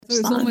So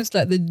it's almost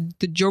like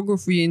the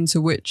geography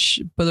into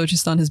which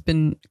Balochistan has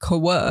been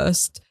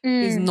coerced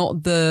is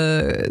not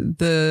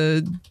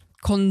the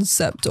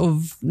concept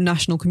of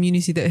national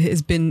community that it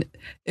has been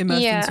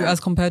immersed into as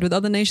compared with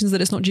other nations that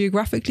it's not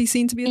geographically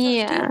seen to be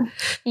attached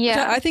to.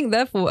 Yeah. I think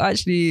therefore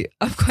actually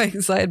I'm quite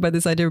excited by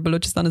this idea of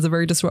Balochistan as a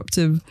very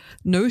disruptive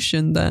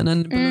notion then,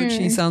 and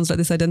Balochi sounds like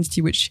this identity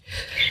which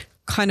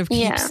kind of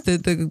keeps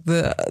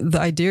the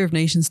idea of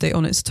nation state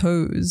on its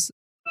toes.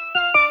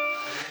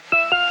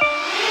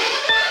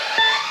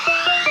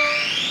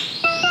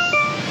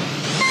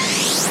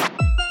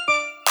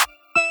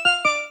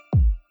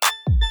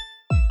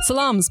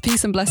 Salams,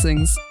 peace and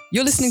blessings.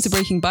 You're listening to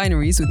Breaking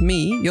Binaries with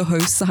me, your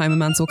host, Suhaima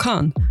Mansour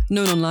Khan,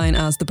 known online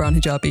as the Brown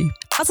Hijabi.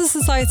 As a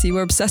society,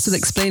 we're obsessed with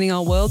explaining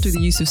our world through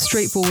the use of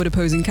straightforward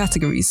opposing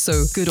categories,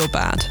 so good or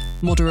bad,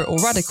 moderate or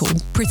radical,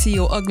 pretty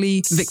or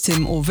ugly,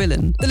 victim or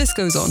villain. The list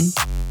goes on.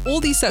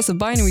 All these sets of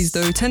binaries,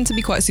 though, tend to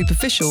be quite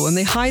superficial, and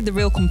they hide the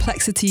real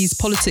complexities,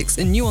 politics,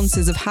 and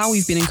nuances of how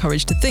we've been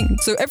encouraged to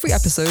think. So every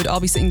episode, I'll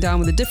be sitting down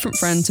with a different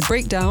friend to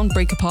break down,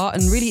 break apart,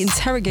 and really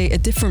interrogate a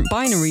different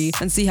binary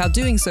and see how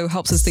doing so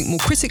helps us think more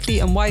critically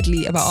and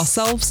widely about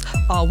ourselves,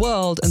 our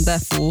world, and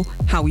therefore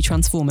how we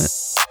transform it.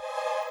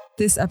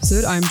 This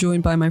episode, I'm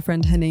joined by my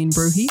friend Hanain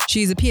Brohi.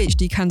 She's a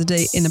PhD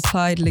candidate in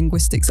applied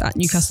linguistics at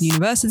Newcastle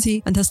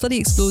University, and her study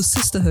explores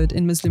sisterhood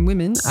in Muslim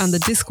women and the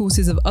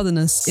discourses of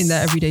otherness in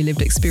their everyday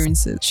lived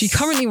experiences. She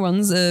currently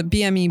runs a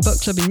BME book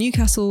club in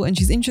Newcastle, and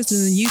she's interested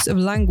in the use of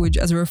language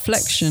as a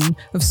reflection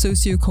of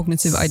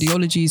socio-cognitive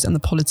ideologies and the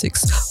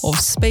politics of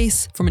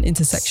space from an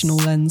intersectional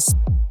lens.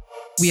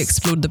 We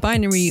explored the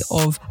binary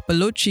of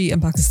Balochi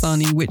and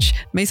Pakistani, which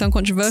may sound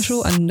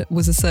controversial and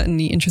was a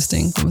certainly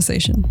interesting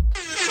conversation.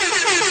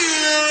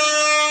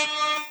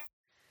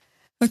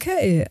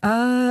 Okay,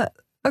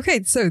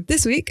 so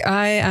this week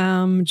I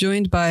am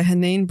joined by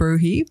Hanain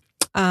Brohi.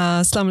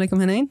 Assalamu alaikum,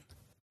 Hanain.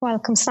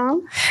 Welcome,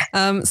 Sam.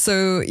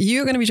 So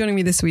you're going to be joining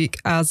me this week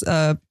as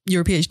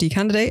you're a PhD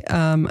candidate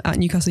at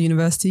Newcastle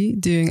University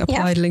doing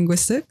applied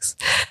linguistics.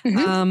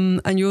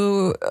 And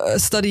your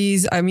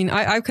studies, I mean,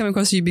 I've come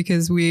across you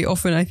because we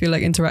often, I feel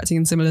like, interacting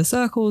in similar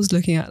circles,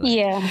 looking at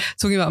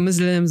talking about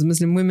Muslims and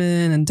Muslim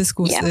women and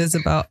discourses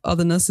about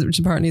otherness, which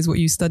apparently is what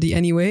you study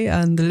anyway,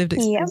 and the lived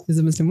experiences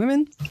of Muslim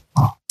women.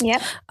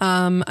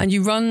 And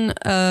you run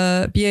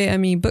a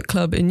BAME book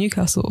club in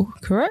Newcastle,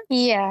 correct?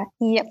 Yep,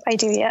 I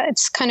do. Yeah,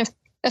 it's kind of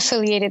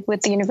affiliated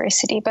with the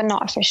university, but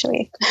not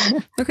officially.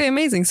 Okay,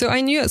 amazing. So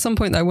I knew at some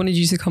point that I wanted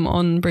you to come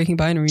on Breaking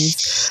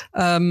Binaries,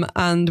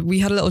 and we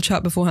had a little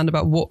chat beforehand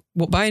about what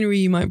binary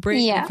you might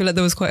bring. I feel like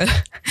there was quite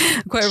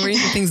a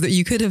range of things that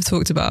you could have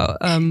talked about,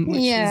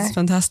 which is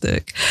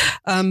fantastic.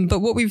 But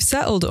what we've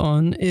settled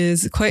on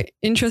is quite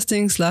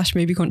interesting /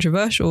 maybe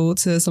controversial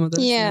to some of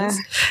the listeners.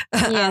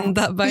 And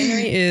that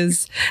binary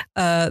is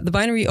the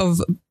binary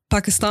of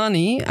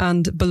Pakistani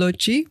and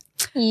Balochi.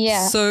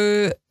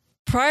 So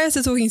prior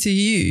to talking to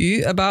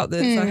you about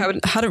this, I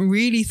hadn't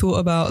really thought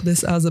about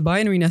this as a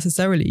binary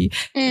necessarily,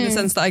 in the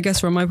sense that I guess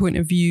from my point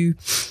of view,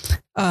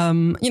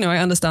 I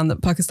understand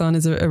that Pakistan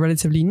is a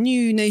relatively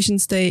new nation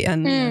state,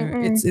 and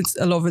it's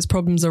a lot of its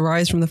problems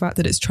arise from the fact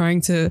that it's trying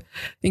to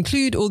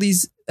include all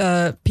these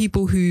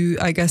people who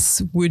I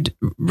guess would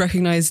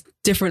recognize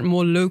different,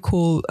 more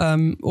local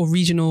or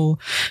regional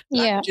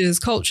languages,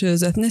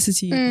 cultures,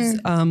 ethnicities.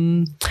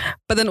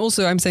 But then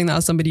also I'm saying that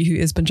as somebody who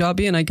is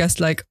Punjabi, and I guess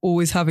like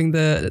always having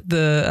the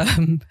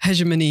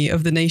hegemony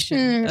of the nation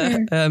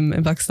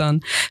in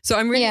Pakistan. So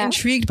I'm really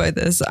intrigued by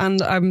this, and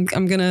I'm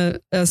gonna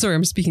sorry,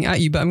 I'm speaking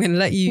at you, but I'm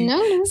gonna let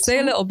you say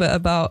a little bit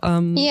about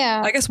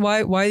I guess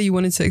why you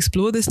wanted to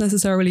explore this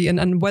necessarily,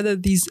 and whether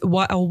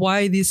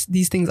why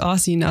these things are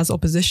seen as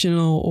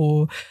oppositional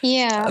or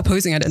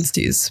opposing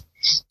identities.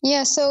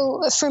 Yeah,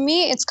 so for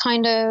me, it's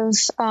kind of,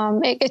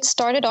 it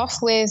started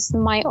off with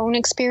my own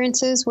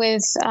experiences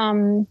with,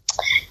 I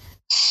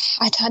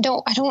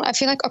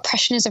feel like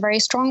oppression is a very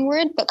strong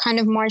word, but kind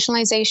of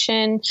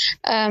marginalization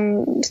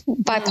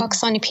by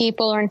Pakistani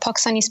people or in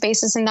Pakistani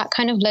spaces. And that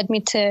kind of led me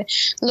to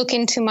look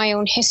into my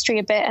own history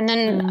a bit. And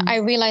then I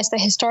realized the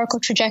historical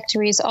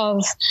trajectories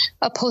of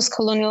a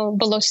post-colonial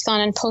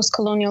Balochistan and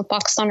post-colonial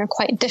Pakistan are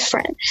quite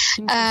different.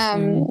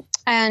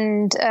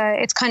 And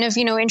it's kind of,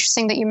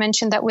 interesting that you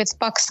mentioned that with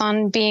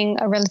Pakistan being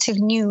a relative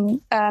new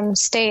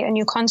state, a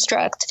new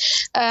construct,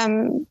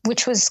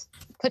 which was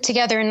put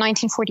together in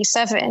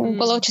 1947.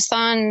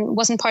 Balochistan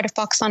wasn't part of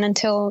Pakistan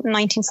until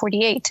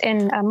 1948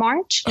 in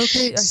March.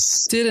 Okay, I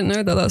didn't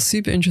know that. That's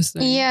super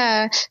interesting.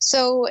 Yeah.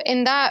 So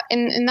in that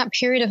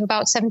period of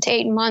about 7 to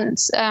 8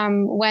 months,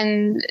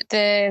 when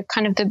the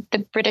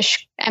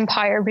British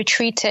Empire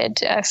retreated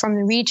from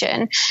the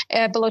region,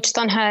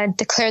 Balochistan had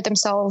declared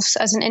themselves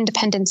as an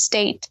independent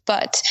state,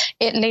 but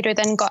it later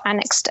then got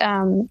annexed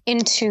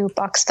into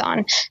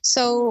Pakistan.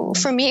 So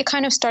for me, it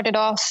kind of started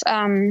off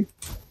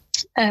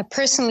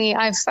personally,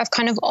 I've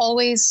kind of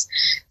always,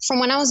 from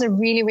when I was a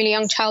really, really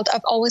young child,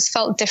 I've always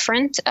felt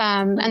different.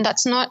 And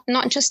that's not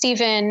just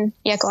even,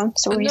 go on.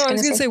 So I was going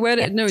to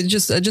say,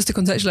 just to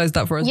contextualize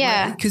that for us.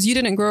 Yeah. Because you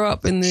didn't grow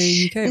up in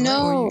the UK,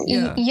 no,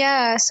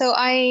 right? So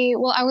I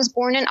was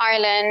born in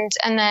Ireland,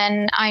 and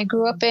then I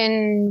grew up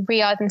in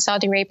Riyadh in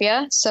Saudi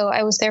Arabia. So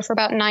I was there for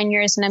about 9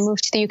 years, and I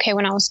moved to the UK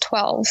when I was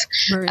 12.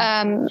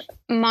 Right.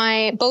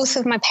 Both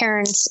of my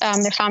parents,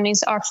 their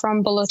families are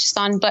from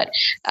Balochistan, but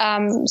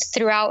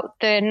throughout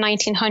the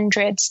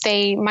 1900s,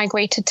 they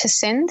migrated to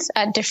Sindh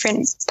at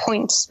different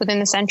points within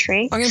the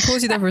century. I'm going to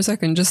pause you there for a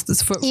second, just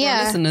for our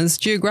listeners.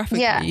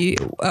 Geographically,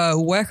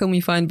 where can we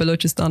find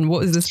Balochistan?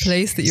 What is this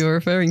place that you're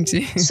referring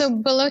to? So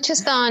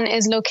Balochistan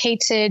is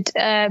located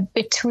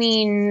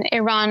between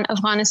Iran,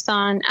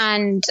 Afghanistan,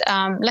 and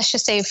let's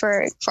just say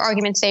for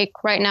argument's sake,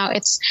 right now,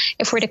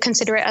 if we're to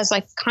consider it as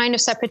like kind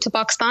of separate to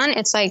Pakistan,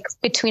 it's like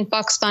between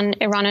Pakistan,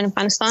 Iran, and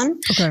Afghanistan.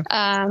 Okay.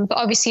 But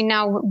obviously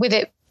now with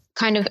it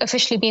kind of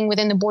officially being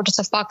within the borders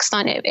of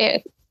Pakistan,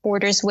 it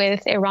borders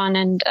with Iran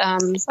and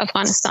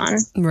Afghanistan.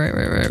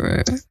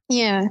 Right.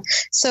 Yeah.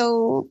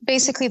 So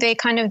basically they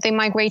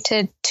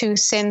migrated to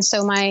Sindh.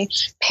 So my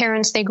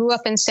parents, they grew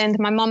up in Sindh.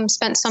 My mom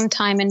spent some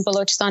time in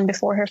Balochistan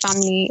before her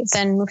family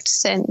then moved to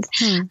Sindh.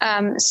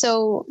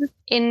 So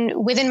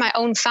within my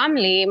own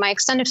family, my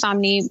extended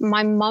family,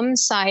 my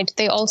mom's side,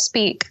 they all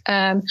speak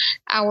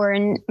our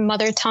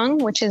mother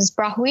tongue, which is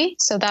Brahwi.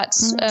 So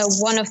that's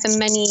one of the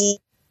many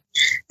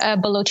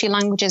Balochi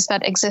languages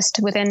that exist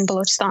within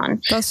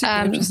Balochistan. That's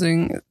super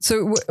interesting.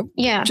 So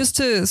I just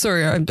feel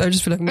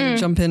like I'm going to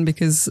jump in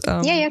because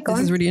this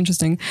is really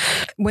interesting.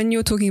 When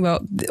you're talking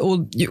about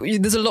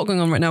there's a lot going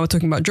on right now. We're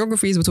talking about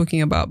geographies, we're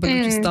talking about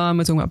Balochistan,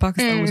 we're talking about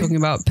Pakistan, we're talking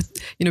about,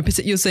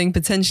 you're saying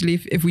potentially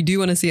if we do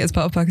want to see it as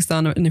part of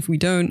Pakistan and if we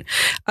don't.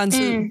 And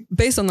so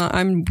based on that,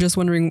 I'm just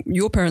wondering,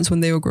 your parents,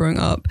 when they were growing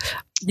up,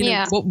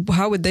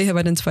 how would they have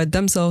identified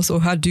themselves,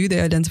 or how do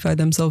they identify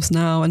themselves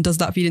now? And does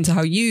that feed into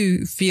how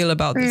you feel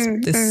about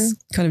this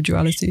kind of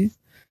duality?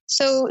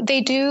 So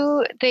they've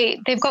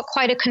got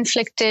quite a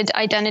conflicted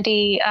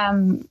identity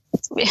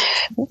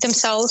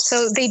themselves.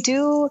 So they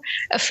do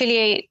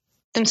affiliate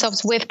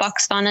themselves with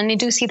Pakistan and they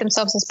do see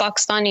themselves as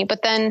Pakistani,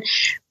 but then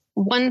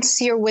once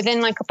you're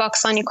within like a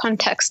Pakistani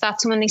context,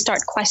 that's when they start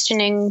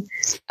questioning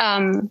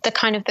the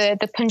kind of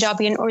the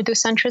Punjabi and Urdu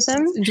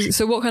centrism.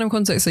 So what kind of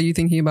context are you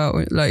thinking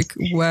about? Like,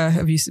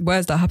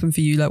 where's that happened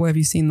for you? Like, where have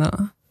you seen that?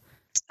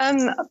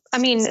 I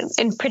mean,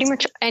 in pretty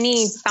much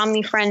any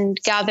family friend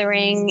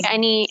gathering,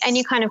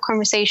 any kind of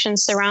conversation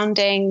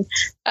surrounding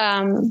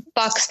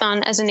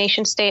Pakistan as a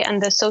nation state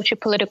and the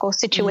socio-political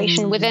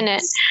situation within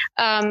it,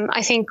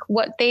 I think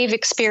what they've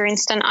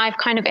experienced, and I've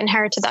kind of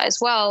inherited that as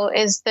well,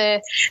 is the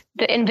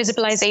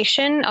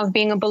invisibilization of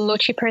being a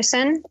Balochi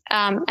person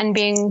and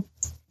being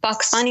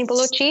Pakistani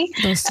Balochi.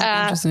 That's so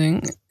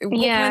interesting.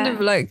 What kind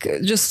of like,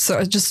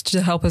 just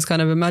to help us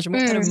kind of imagine,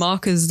 what kind of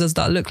markers does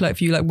that look like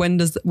for you? Like what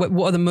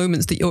are the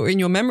moments that you're in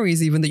your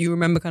memories even that you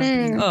remember kind of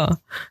thinking,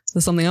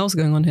 there's something else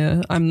going on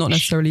here. I'm not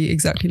necessarily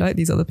exactly like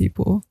these other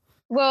people.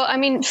 Well, I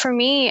mean, for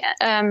me,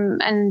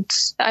 and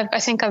I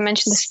think I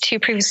mentioned this to you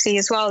previously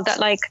as well, that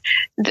like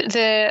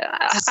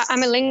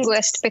I'm a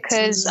linguist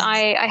because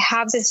I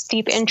have this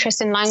deep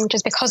interest in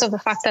languages because of the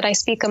fact that I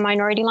speak a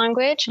minority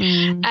language.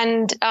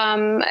 And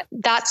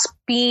that's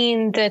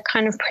been the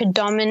kind of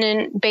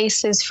predominant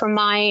basis for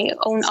my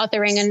own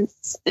othering.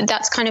 And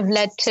that's kind of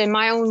led to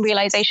my own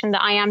realization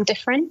that I am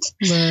different.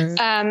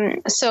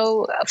 Right.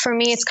 So for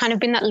me, it's kind of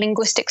been that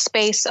linguistic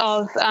space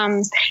of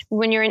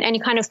when you're in any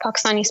kind of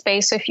Pakistani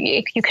space. So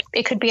if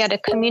it could be at a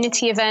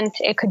community event,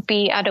 it could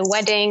be at a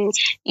wedding,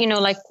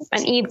 like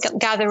an Eid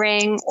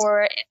gathering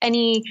or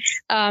any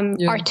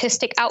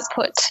artistic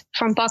output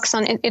from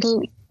Pakistan,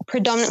 it'll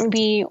predominantly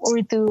be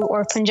Urdu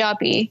or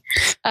Punjabi.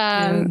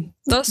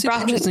 That's super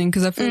interesting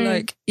because I feel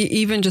like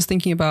even just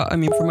thinking about, I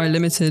mean, from my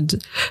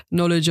limited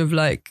knowledge of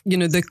like,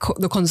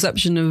 the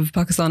conception of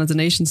Pakistan as a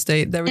nation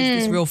state, there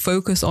is this real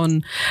focus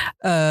on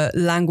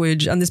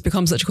language, and this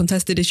becomes such a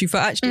contested issue for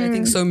actually, I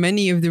think so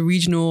many of the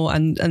regional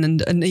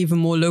and even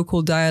more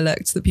local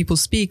dialects that people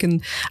speak.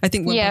 And I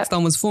think when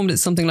Pakistan was formed,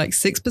 it's something like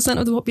 6%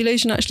 of the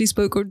population actually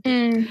spoke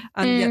Urdu.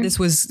 And yet this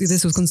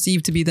was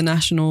conceived to be the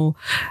national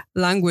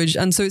language.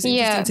 And so it's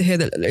interesting to hear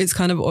that it's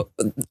kind of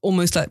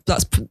almost like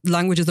that's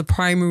language as a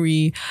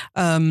primary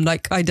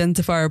like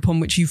identifier upon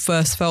which you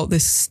first felt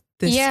this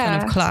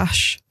kind of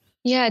clash.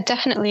 Yeah,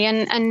 definitely.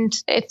 And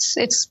it's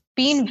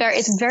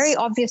very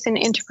obvious in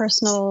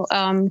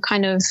interpersonal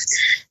kind of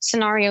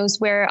scenarios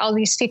where I'll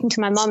be speaking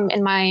to my mum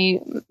in my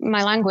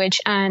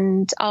language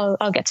and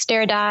I'll get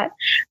stared at.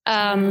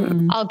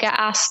 I'll get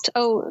asked,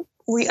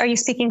 are you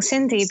speaking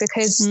Sindhi?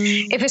 Because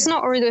if it's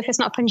not Urdu, if it's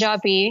not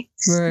Punjabi,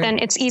 then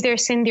it's either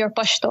Sindhi or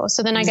Pashto.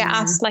 So then I get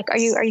asked, like, are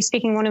you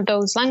speaking one of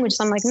those languages?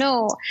 I'm like,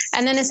 no.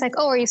 And then it's like,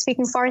 oh, are you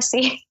speaking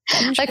Farsi?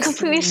 Like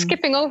completely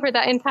skipping over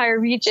that entire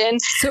region.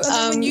 So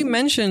when you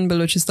mention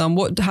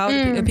Balochistan, how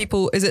do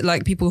people, is it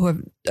like people who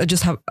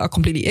are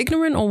completely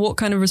ignorant, or what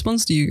kind of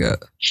response do you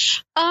get?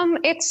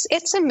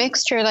 It's a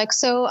mixture. Like,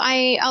 so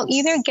I'll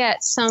either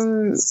get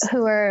some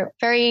who are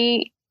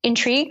very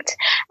intrigued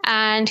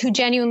and who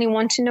genuinely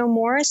want to know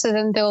more. So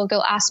then they'll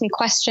ask me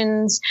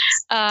questions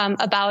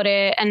about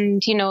it,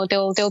 and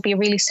they'll be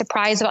really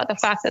surprised about the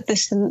fact that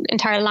this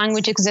entire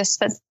language exists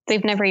that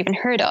they've never even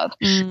heard of.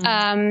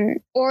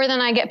 Or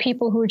then I get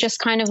people who are just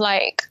kind of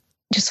like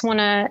just want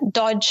to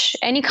dodge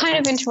any kind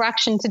of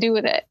interaction to do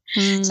with it.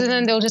 So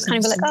then they'll just kind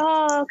of be like,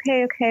 oh,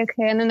 okay.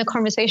 And then the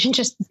conversation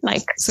just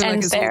like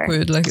ends there.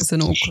 Awkward, like it's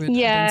an awkward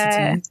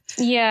identity.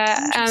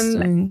 Yeah.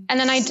 And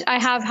then I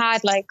have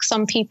had like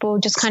some people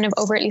just kind of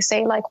overtly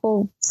say like,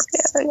 well,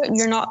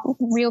 you're not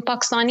real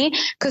Pakistani.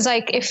 Cause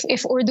like if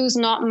Urdu's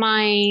not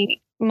my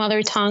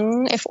mother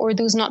tongue, if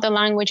Urdu's not the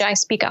language I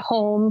speak at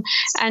home,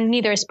 and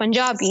neither is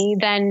Punjabi,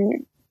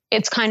 then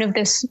it's kind of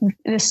this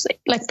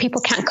like people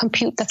can't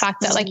compute the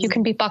fact that like you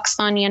can be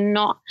Pakistani and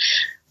not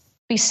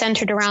be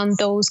centered around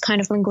those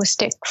kind of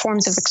linguistic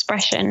forms of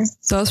expression.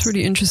 That's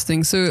really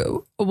interesting.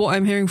 So what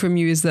I'm hearing from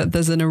you is that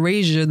there's an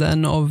erasure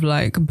then of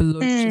like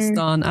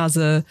Balochistan as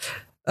an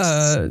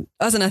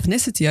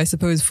ethnicity, I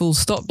suppose, full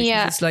stop.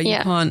 It's like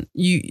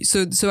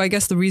so I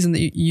guess the reason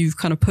that you've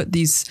kind of put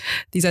these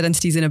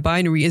identities in a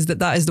binary is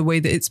that is the way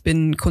that it's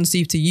been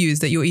conceived to you, is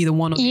that you're either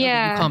one or the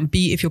other. You can't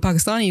be, if you're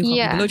Pakistani, you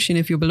can't be Balochi, and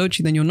if you're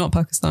Balochi, then you're not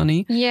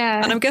Pakistani.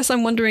 And I guess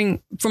I'm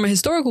wondering, from a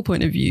historical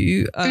point of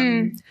view,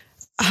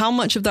 how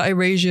much of that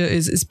erasure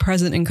is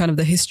present in kind of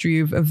the history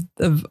of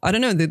I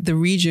don't know, the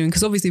region?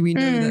 Because obviously we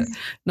know that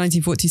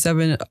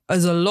 1947,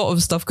 there's a lot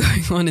of stuff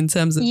going on in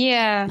terms of, we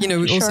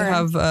also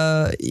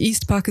have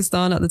East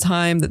Pakistan at the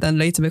time that then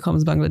later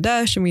becomes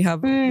Bangladesh, and we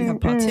have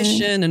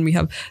partition, and we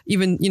have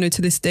even,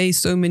 to this day,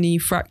 so many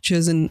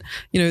fractures, and,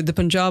 the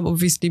Punjab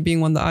obviously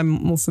being one that I'm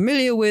more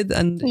familiar with.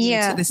 And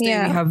to this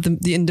day, we have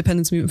the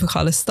independence movement for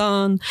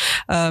Khalistan.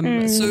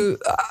 So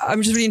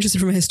I'm just really interested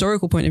from a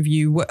historical point of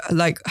view,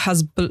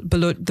 has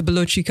the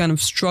Balochi kind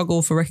of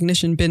struggle for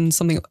recognition been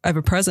something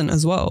ever present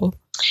as well?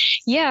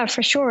 Yeah,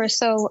 for sure.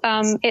 So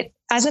it,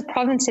 as a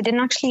province, it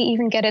didn't actually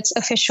even get its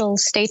official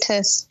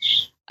status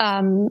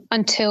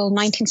until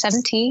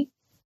 1970.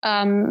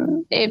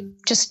 It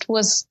just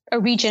was a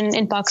region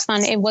in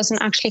Pakistan. It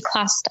wasn't actually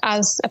classed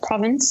as a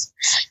province.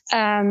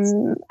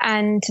 And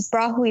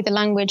Brahui, the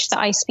language that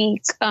I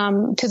speak,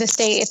 to this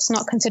day, it's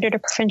not considered a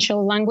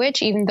provincial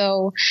language, even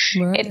though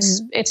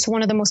it's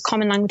one of the most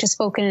common languages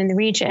spoken in the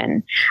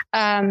region.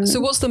 So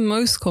what's the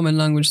most common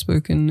language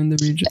spoken in the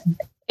region?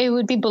 It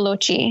would be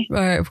Balochi.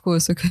 Right, of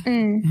course.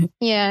 Okay.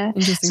 Yeah.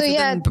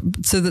 Interesting.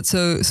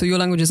 So your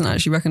language isn't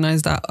actually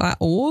recognized at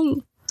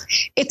all?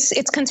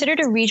 It's considered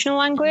a regional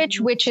language,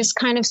 which is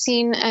kind of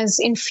seen as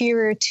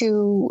inferior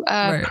to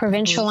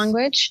provincial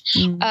language.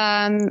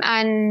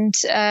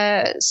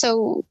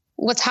 So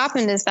what's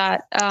happened is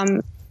that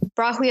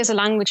Brahui as a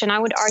language, and I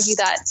would argue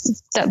that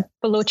the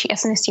Balochi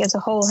ethnicity as a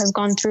whole has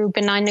gone through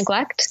benign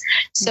neglect.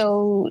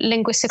 So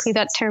linguistically,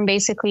 that term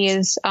basically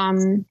is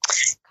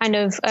kind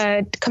of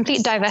a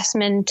complete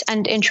divestment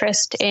and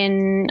interest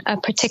in a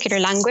particular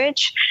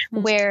language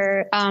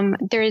where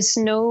there is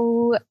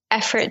no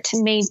effort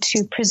made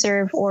to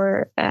preserve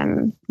or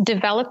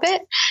develop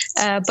it,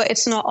 but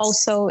it's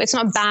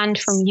not banned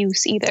from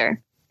use either.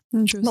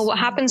 But what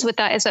happens with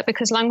that is that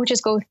because languages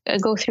go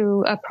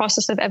through a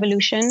process of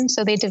evolution,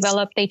 so they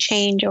develop, they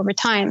change over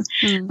time.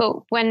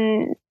 But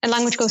when a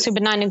language goes through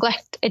benign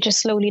neglect, it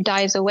just slowly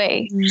dies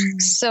away.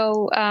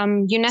 So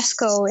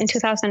UNESCO in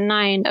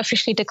 2009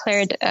 officially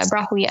declared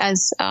Brahui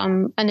as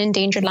an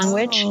endangered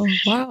language.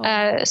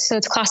 So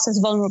it's classed as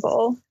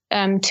vulnerable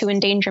to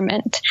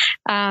endangerment.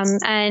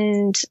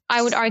 And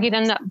I would argue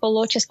then that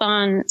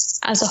Balochistan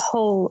as a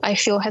whole, I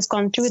feel, has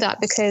gone through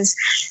that because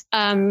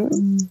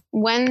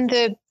when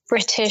the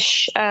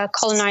British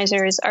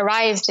colonizers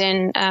arrived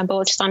in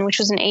Balochistan, which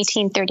was in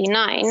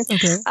 1839,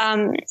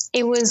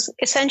 it was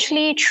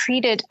essentially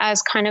treated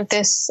as kind of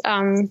this,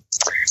 kind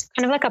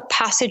of like a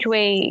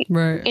passageway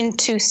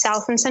into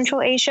South and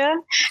Central Asia.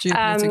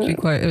 Geopolitically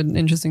quite an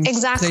interesting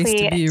place to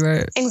be,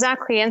 right?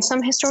 Exactly. And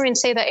some historians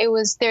say that it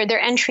was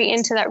their entry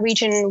into that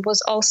region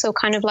was also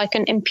kind of like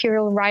an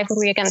imperial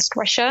rivalry against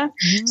Russia.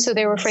 So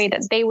they were afraid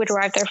that they would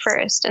arrive there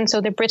first. And so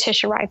the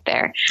British arrived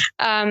there.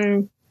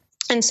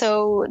 And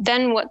so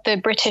then what the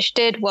British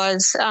did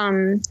was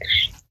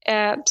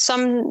at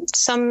some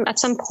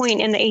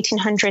point in the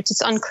 1800s, it's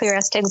unclear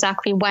as to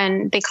exactly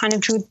when, they kind of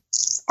drew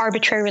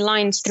arbitrary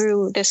lines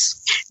through this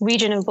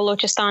region of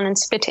Balochistan and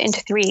split it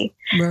into three.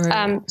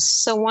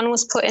 So one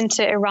was put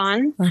into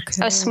Iran,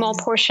 a small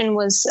portion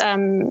was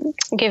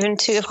given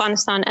to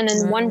Afghanistan, and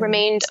then one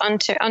remained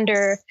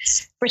under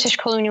British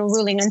colonial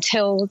ruling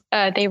until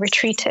they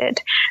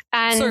retreated.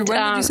 And sorry,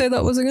 when did you say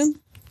that was again?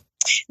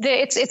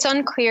 It's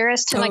unclear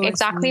as to like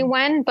exactly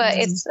when, but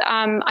it's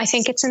I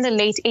think it's in the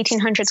late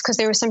 1800s because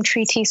there were some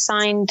treaties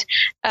signed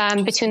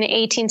between the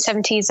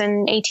 1870s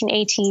and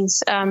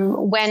 1880s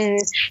when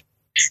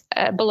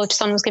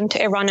Balochistan was given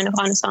to Iran and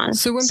Afghanistan.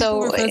 So when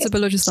people refer to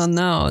Balochistan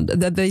now,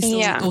 that they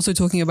still also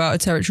talking about a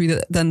territory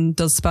that then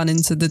does span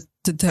into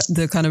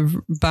the kind of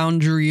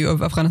boundary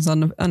of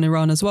Afghanistan and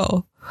Iran as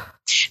well?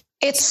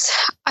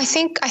 I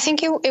think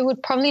it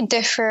would probably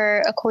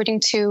differ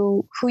according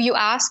to who you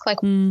ask, like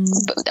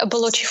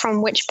Balochi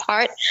from which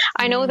part.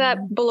 I know that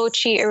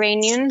Balochi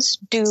Iranians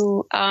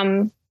do,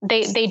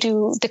 they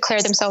do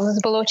declare themselves as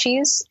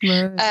Balochis.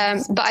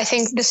 Right. But I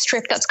think the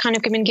strip that's kind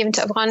of been given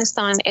to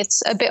Afghanistan,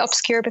 it's a bit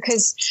obscure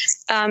because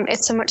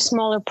it's a much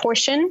smaller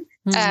portion.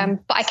 But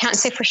I can't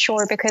say for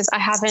sure because I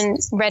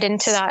haven't read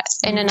into that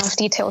in enough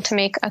detail to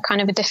make a kind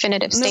of a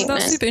definitive statement.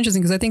 That's super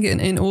interesting because I think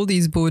in all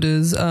these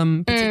borders,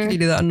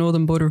 particularly that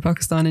northern border of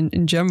Pakistan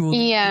in general,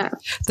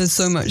 there's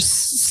so much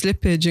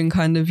slippage and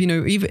kind of,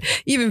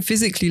 even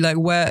physically, like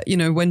where,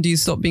 when do you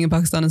stop being in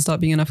Pakistan and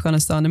start being in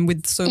Afghanistan? And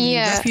with so many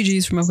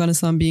refugees from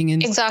Afghanistan being in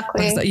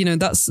Pakistan,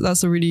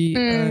 that's a really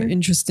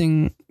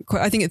interesting,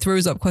 I think it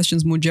throws up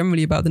questions more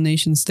generally about the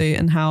nation state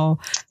and how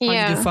you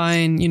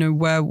define,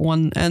 where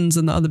one ends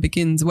and the other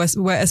begins,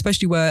 where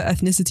especially where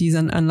ethnicities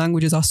and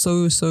languages are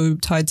so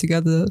tied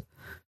together.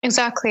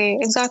 Exactly.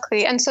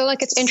 And so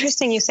like, it's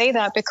interesting you say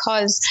that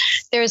because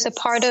there's a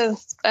part of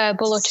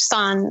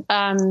Balochistan,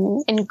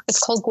 it's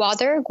called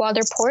Gwadar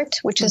Port,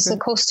 which is the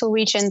coastal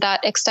region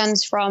that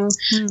extends from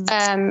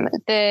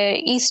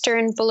the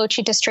eastern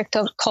Balochi district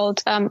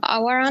called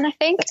Awaran, I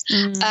think,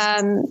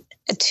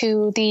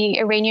 to the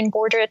Iranian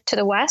border to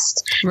the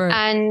west. Right.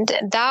 And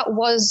that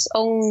was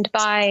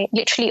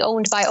literally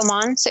owned by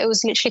Oman. So it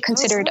was literally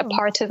considered a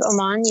part of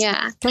Oman.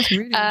 Yeah. That's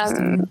really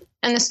interesting.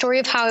 And the story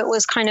of how it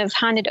was kind of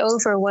handed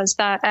over was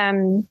that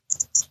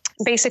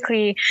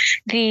basically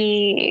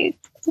the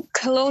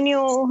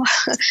colonial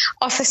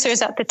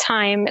officers at the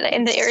time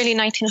in the early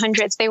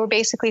 1900s, they were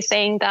basically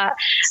saying that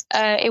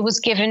it was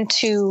given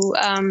to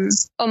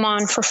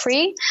Oman for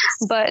free.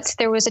 But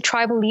there was a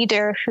tribal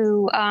leader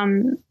who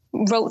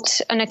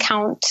wrote an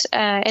account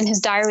in his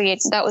diary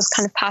that was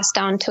kind of passed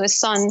down to his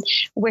son,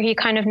 where he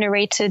kind of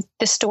narrated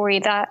the story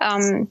that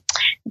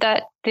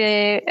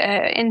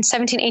in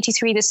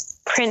 1783, this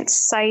Prince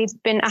Said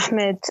bin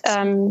Ahmed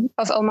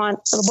of Oman,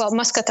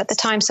 Muscat at the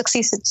time,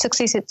 succeeded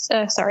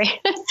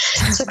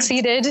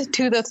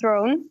to the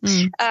throne.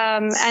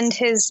 And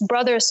his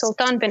brother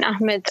Sultan bin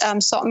Ahmed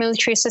sought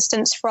military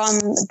assistance from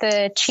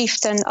the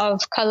chieftain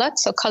of Kalat.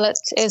 So Kalat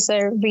is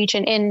a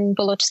region in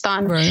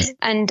Balochistan,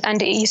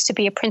 and it used to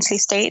be a princely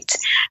state.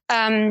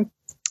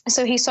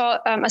 So he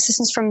sought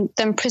assistance from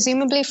them,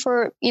 presumably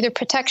for either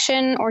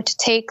protection or to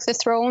take the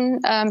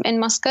throne in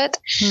Muscat,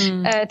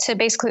 to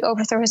basically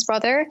overthrow his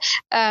brother.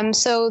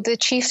 So the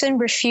chieftain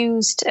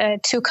refused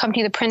to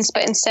accompany the prince,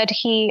 but instead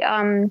he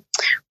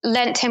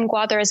lent him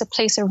Gwadar as a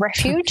place of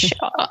refuge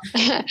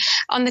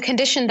on the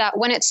condition that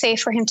when it's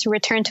safe for him to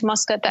return to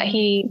Muscat, that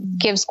he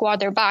gives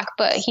Gwadar back.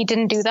 But he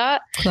didn't do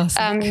that.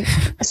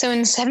 So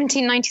in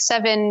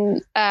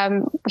 1797,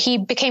 he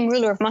became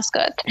ruler of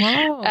Muscat.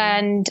 Wow.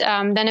 And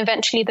then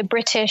eventually the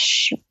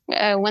British,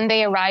 when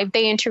they arrived,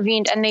 they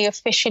intervened and they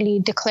officially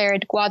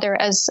declared Gwadar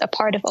as a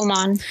part of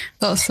Oman.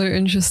 That's so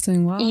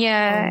interesting. Wow.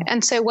 Yeah.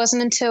 And so it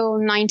wasn't until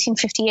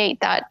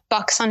 1958 that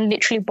Pakistan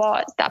literally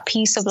bought that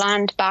piece of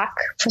land back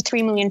for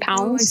 £3 million.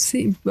 Oh, I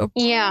see. Wow.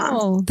 Yeah.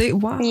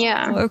 Wow.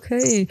 Yeah.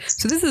 Okay.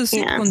 So this is a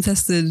super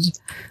contested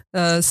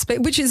space,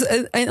 which is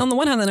on the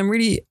one hand,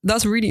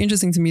 that's really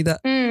interesting to me that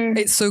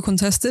it's so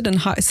contested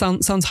and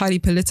sounds highly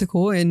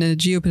political in a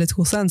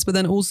geopolitical sense, but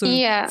then also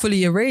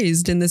fully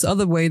erased in this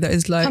other way that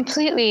is like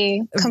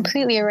completely erased.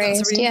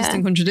 That's a really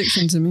interesting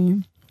contradiction to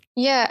me.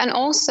 Yeah, and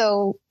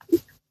also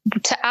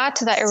to add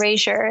to that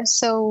erasure,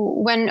 so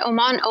when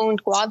Oman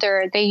owned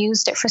Gwadar, they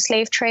used it for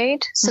slave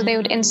trade. So they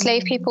would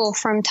enslave people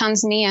from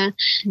Tanzania,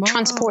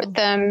 transport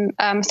them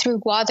through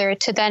Gwadar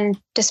to then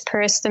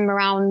disperse them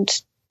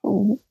around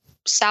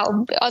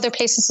other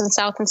places in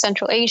South and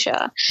Central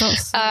Asia.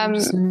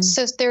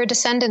 So there are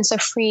descendants of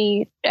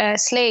freed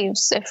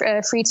slaves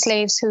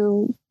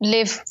who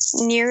live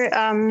near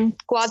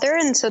Gwadar,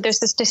 and so there's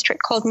this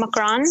district called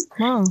Makran,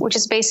 which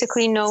is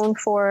basically known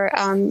for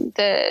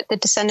the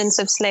descendants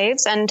of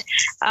slaves, and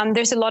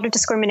there's a lot of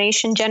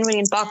discrimination generally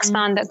in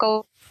Pakistan that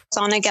goes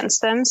on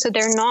against them. So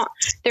they're not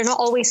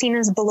always seen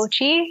as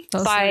Balochi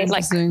by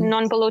like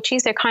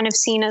non-Balochis. They're kind of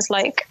seen as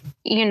like,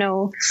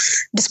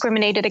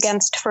 discriminated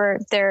against for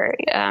their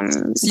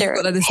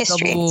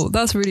history.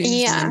 That's really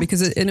interesting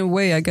because in a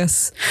way, I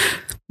guess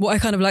what I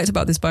kind of liked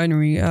about this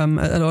binary,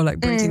 or like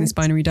breaking this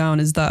binary down,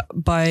 is that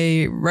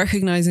by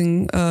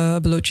recognizing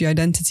Balochi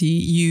identity,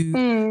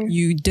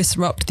 you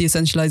disrupt the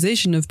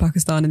essentialization of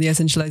Pakistan and the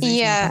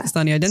essentialization of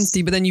Pakistani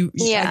identity. But then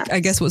I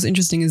guess what's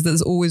interesting is that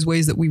there's always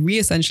ways that we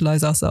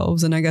re-essentialize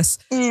ourselves. And I guess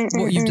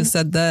what you've just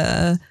said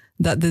there,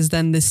 that there's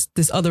then this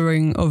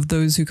othering of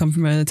those who come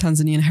from a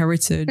Tanzanian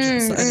heritage,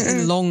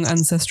 a long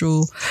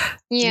ancestral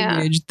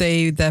lineage.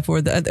 They therefore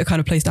are kind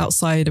of placed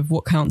outside of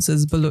what counts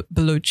as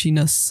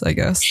Balochiness, I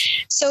guess.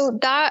 So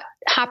that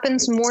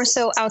happens more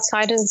so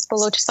outside of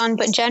Balochistan,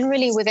 but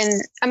generally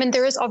within, I mean,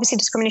 there is obviously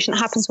discrimination that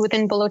happens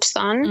within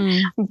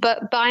Balochistan,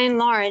 but by and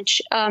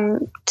large,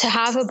 to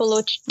have a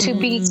to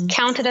be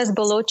counted as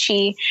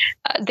Balochi,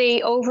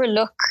 they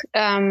overlook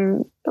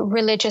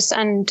religious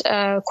and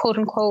quote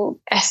unquote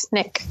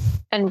ethnic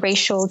and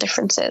racial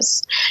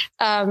differences.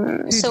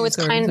 So it's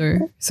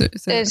within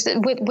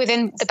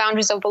the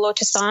boundaries of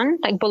Balochistan,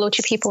 like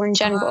Balochi people in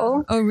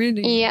general. Oh,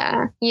 really?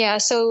 Yeah.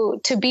 So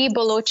to be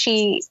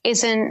Balochi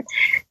isn't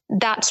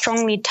that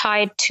strongly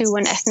tied to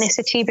an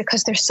ethnicity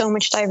because there's so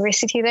much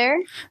diversity there.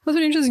 That's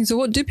really interesting. So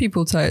what do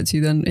people tie it to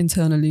then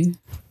internally?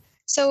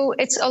 So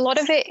a lot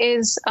of it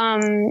is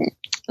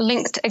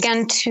linked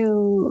again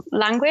to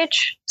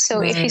language.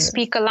 So if you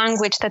speak a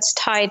language that's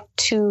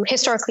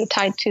historically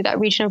tied to that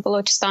region of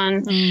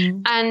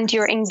Balochistan, and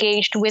you're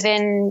engaged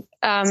within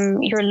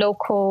your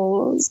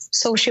local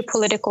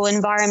socio-political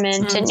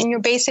environment, and you're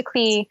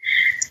basically,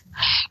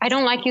 I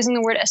don't like using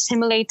the word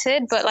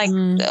assimilated, but like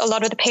a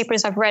lot of the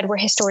papers I've read where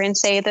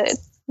historians say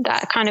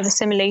that kind of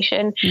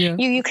assimilation,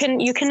 you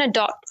can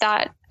adopt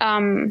that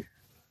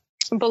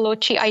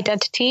Balochi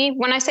identity.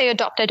 When I say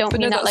adopt, I don't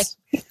mean that like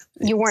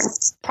you weren't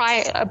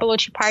a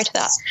Balochi prior to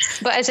that,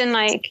 but as in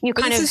like you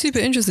kind of. This is super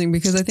interesting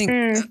because I think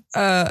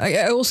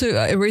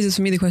it raises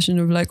for me the question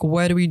of like,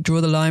 where do we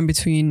draw the line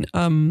between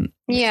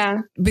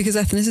because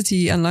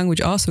ethnicity and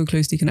language are so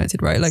closely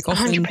connected, right? Like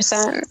often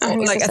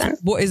 100%. Like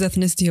what is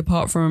ethnicity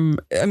apart from,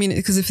 I mean,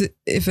 because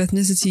if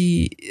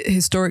ethnicity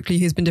historically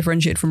has been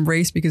differentiated from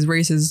race, because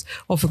race is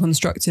often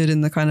constructed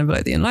in the kind of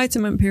like the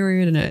Enlightenment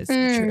period, and it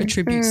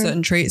attributes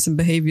certain traits and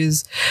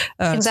behaviors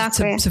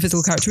to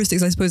physical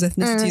characteristics. I suppose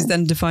ethnicity is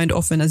then defined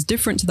often as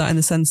different to that, in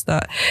the sense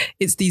that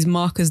it's these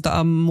markers that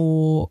are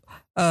more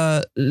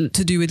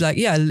to do with like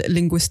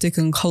linguistic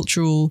and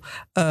cultural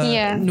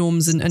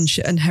norms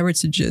and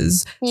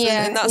heritages. So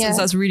in that sense,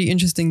 that's really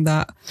interesting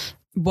that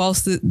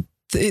whilst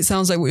it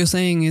sounds like what you're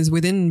saying is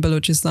within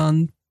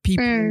Balochistan,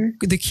 people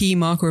the key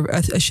marker of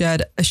a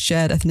shared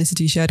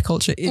ethnicity, shared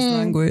culture is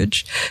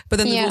language, but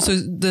then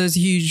there's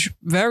huge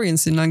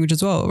variance in language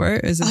as well,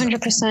 right?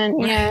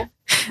 100%. Yeah,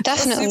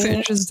 definitely. That's super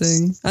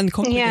interesting and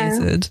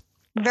complicated.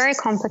 Very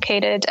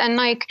complicated. And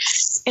like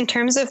in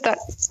terms of that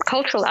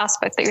cultural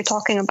aspect that you're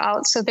talking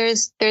about, so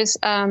there's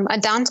a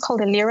dance called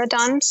the Lira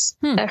dance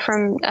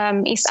from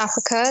East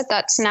Africa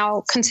that's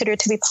now considered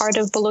to be part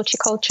of Balochi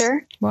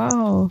culture.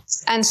 Wow.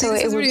 And so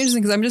it was really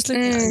interesting because I'm just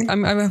looking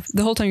at,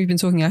 the whole time you've been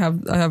talking, I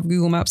have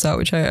Google Maps out,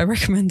 which I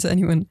recommend to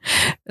anyone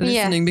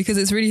listening, because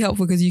it's really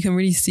helpful because you can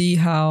really see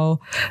how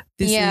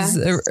this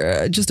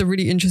is just a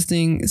really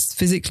interesting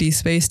physically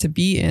space to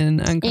be in,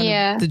 and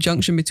kind of the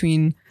junction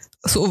between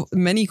sort of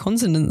many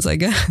continents, I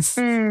guess.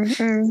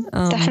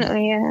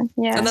 Definitely,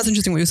 yeah. And that's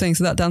interesting what you're saying.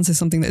 So that dance is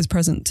something that is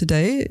present to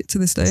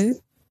this day?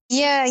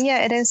 Yeah,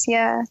 it is.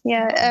 Yeah.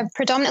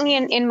 Predominantly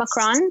in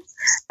Makran,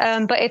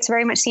 but it's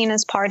very much seen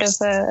as part of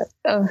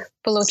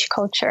Balochi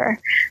culture.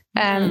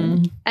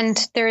 And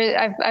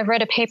I've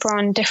read a paper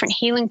on different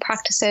healing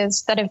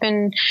practices that have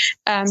been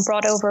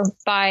brought over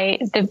by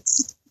the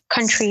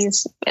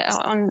countries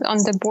on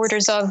the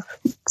borders of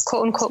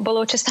quote unquote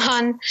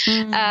Balochistan,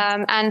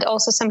 and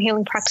also some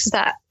healing practices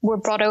that were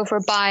brought over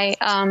by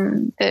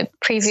the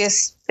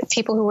previous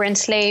people who were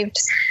enslaved,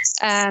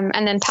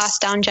 and then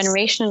passed down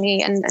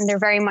generationally, and they're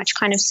very much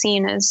kind of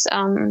seen as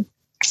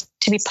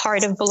to be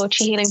part of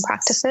Balochi healing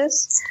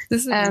practices.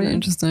 This is really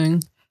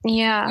interesting.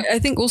 Yeah, I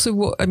think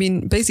also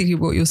basically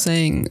what you're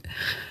saying,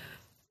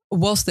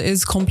 whilst it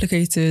is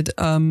complicated,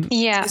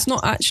 it's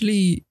not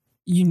actually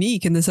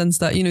unique in the sense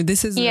that,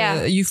 this is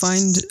you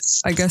find,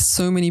 I guess,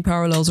 so many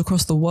parallels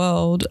across the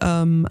world,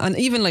 and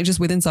even like just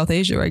within South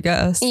Asia, I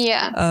guess,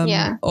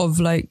 of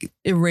like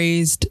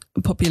erased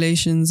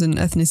populations and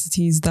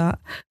ethnicities that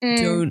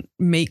don't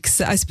make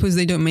I suppose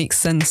they don't make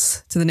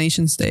sense to the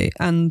nation state.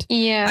 And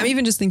I'm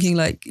even just thinking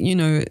like,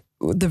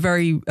 the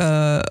very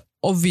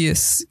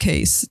obvious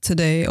case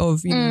today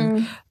of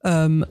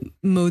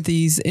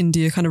Modi's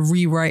India kind of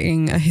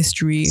rewriting a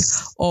history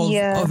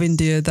of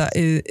India that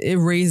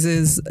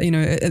erases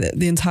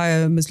the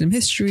entire Muslim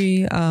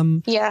history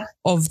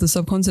of the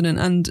subcontinent.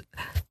 And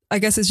I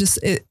guess it's just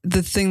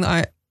the thing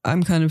that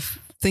I'm kind of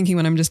thinking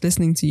when I'm just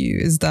listening to you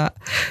is that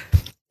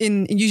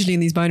usually in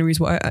these binaries,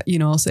 what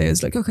I'll say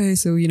is like, okay,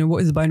 so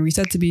what is the binary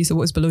said to be? So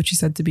what is Balochi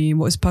said to be, and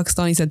what is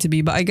Pakistani said to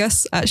be? But I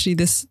guess actually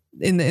this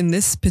in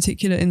this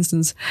particular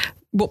instance,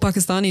 what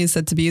Pakistani is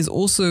said to be is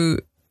also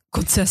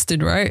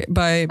contested, right?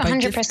 By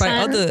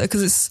other,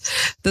 because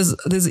there's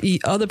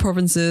other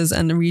provinces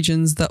and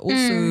regions that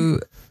also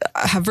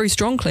have very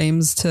strong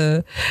claims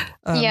to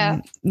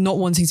not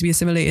wanting to be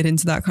assimilated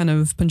into that kind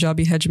of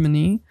Punjabi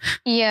hegemony.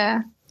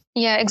 Yeah.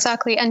 Yeah,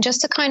 exactly. And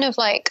just to kind of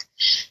like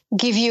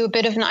give you a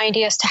bit of an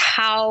idea as to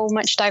how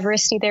much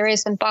diversity there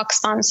is in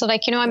Pakistan. So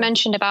like, I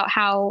mentioned about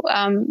how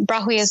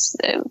Brahui is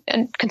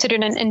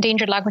considered an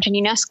endangered language in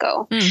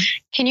UNESCO.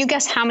 Can you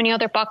guess how many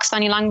other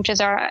Pakistani languages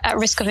are at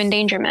risk of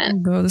endangerment?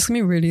 Oh God, this can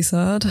be really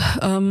sad.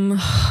 Oh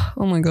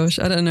my gosh,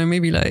 I don't know.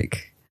 Maybe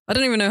like, I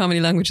don't even know how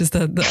many languages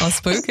that are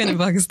spoken in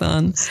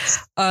Pakistan.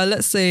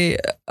 Let's say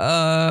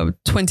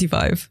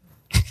 25.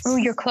 Oh,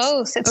 you're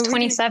close. It's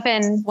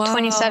 27. Wow.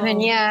 27,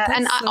 yeah.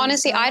 And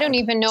honestly, I don't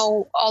even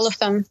know all of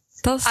them.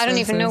 I don't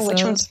even know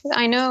which ones.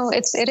 I know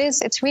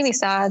it's really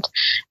sad.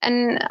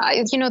 And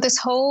this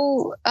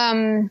whole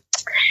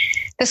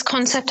this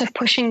concept of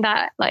pushing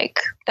that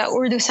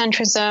Urdu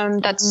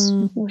centrism, that's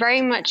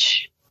very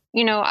much,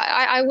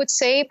 I would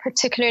say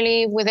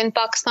particularly within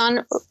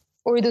Pakistan,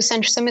 Urdu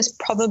centrism is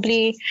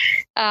probably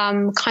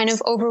kind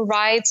of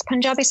overrides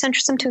Punjabi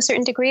centrism to a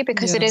certain degree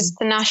because it is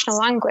the national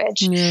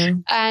language. Yeah.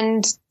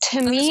 And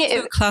to me,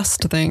 it's a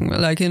classed thing.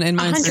 Like in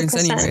my 100%. Experience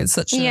anyway, it's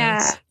such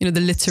a, the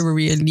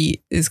literary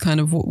elite is kind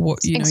of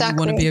what you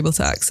want to be able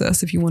to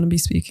access if you want to be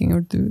speaking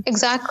Urdu.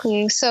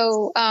 Exactly.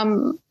 So,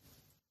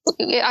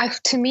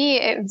 to me,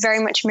 it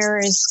very much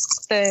mirrors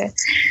the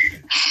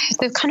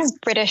kind of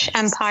British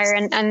Empire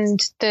and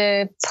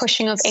the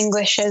pushing of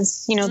English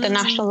as, the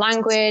national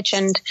language,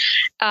 and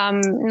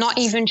not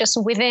even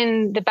just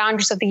within the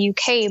boundaries of the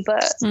UK,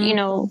 but,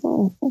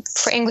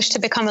 for English to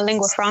become a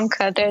lingua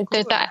franca,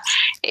 that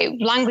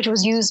language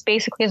was used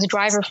basically as a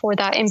driver for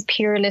that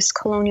imperialist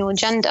colonial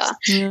agenda.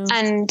 Yeah.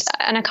 And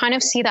I kind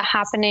of see that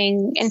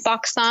happening in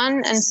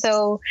Pakistan. And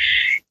so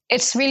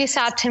it's really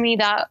sad to me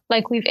that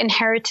we've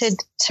inherited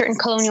certain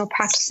colonial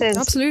practices.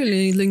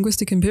 Absolutely.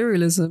 Linguistic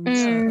imperialism.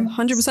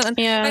 100%.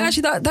 Yeah. And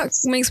actually that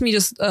makes me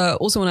just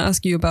also want to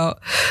ask you about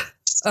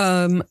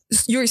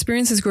your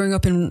experiences growing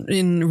up in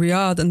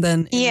Riyadh and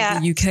then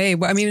in the UK.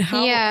 But I mean,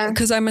 how,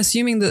 because I'm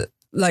assuming that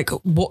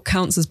what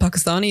counts as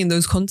Pakistani in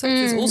those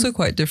contexts is also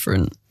quite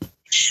different.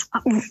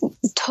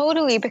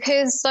 Totally.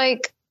 Because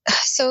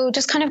so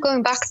just kind of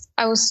going back,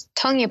 I was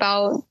telling you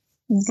about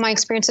my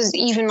experiences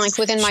even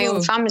within my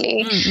own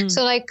family.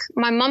 So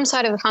my mom's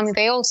side of the family,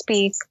 they all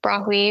speak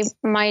Brahui.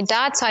 My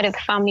dad's side of the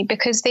family,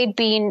 because they'd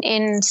been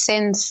in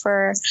Sindh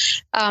for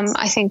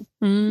I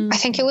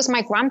think it was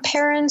my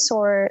grandparents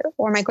or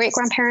my great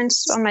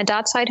grandparents on my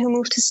dad's side who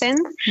moved to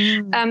Sindh.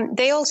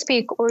 They all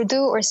speak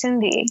Urdu or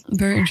Sindhi.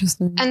 Very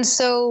interesting. And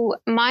so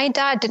my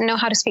dad didn't know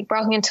how to speak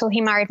Brahui until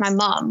he married my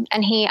mom,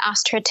 and he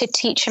asked her to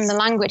teach him the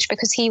language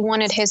because he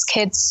wanted his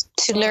kids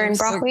to learn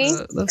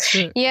Brahui. That's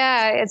it.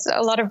 Yeah, it's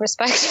a lot of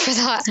respect for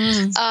that.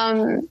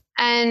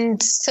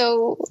 And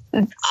so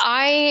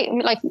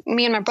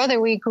me and my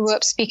brother, we grew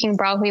up speaking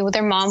Brahui with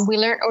their mom. We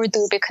learned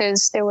Urdu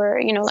because there were,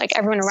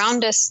 everyone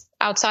around us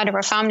outside of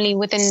our family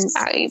when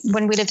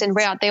we lived in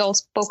Riyadh, they all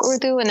spoke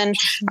Urdu. And then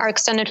our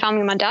extended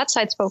family, my dad's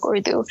side, spoke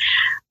Urdu.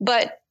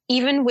 But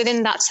even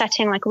within that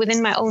setting,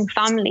 within my own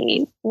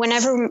family,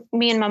 whenever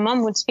me and my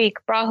mom would speak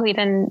Brahui,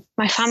 then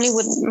my family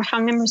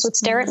members would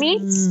stare at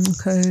me.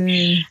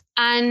 Okay.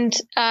 And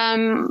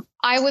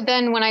I would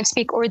then, when I'd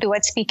speak Urdu,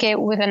 I'd speak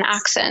it with an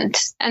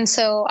accent. And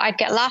so I'd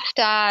get laughed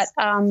at.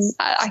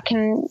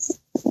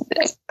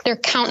 There are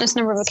countless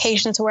number of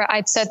occasions where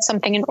I'd said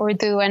something in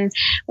Urdu and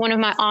one of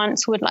my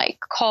aunts would literally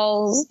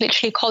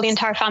call the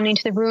entire family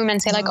into the room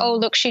and say oh,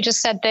 look, she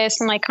just said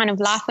this, and kind of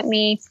laugh at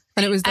me.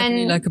 And it was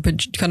definitely a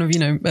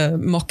kind of,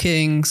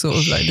 mocking sort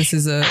of this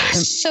is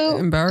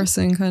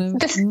embarrassing kind of.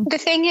 The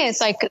thing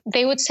is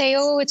they would say,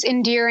 oh, it's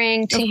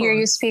endearing to hear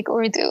you speak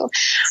Urdu.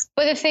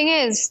 But the thing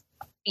is,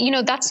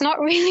 that's not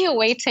really a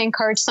way to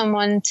encourage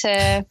someone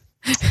to,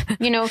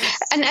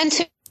 and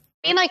to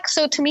me,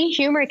 so to me,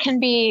 humor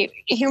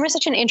is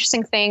such an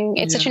interesting thing.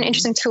 It's such an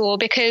interesting tool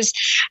because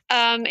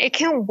it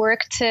can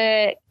work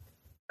to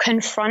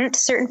confront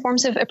certain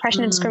forms of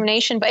oppression and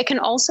discrimination, but it can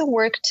also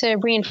work to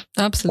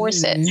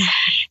reinforce it.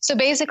 So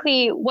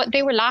basically what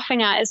they were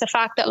laughing at is the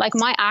fact that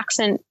my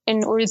accent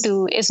in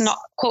Urdu is not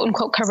quote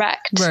unquote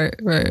correct.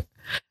 Right.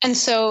 And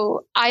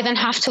so I then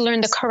have to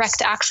learn the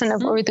correct accent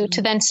of Urdu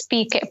to then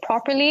speak it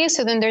properly.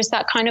 So then there's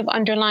that kind of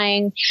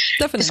underlying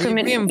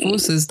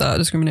reinforces that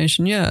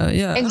discrimination. Yeah.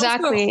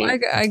 Exactly. Also,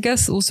 I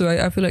guess also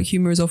I feel like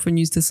humor is often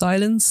used to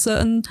silence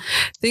certain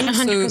things.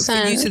 100%.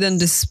 So for you to then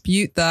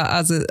dispute that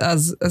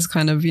as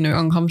kind of,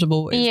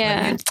 uncomfortable.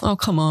 Oh,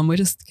 come on, we're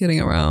just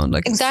kidding around.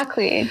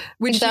 Exactly.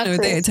 Which,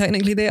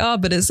 technically they are,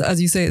 but it's,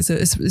 as you say,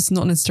 it's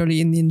not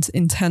necessarily in the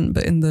intent,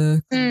 but in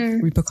the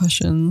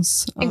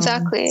repercussions.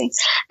 Exactly.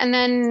 And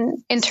then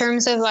in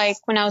terms of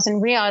when I was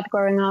in Riyadh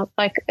growing up,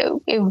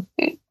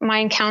 my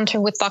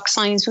encounter with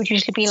Pakistanis would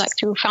usually be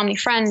through family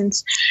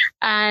friends.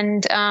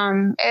 And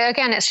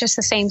again, it's just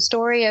the same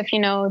story of,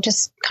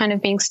 just kind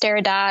of being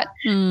stared at,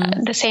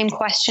 the same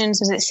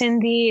questions. Is it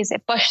Sindhi? Is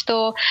it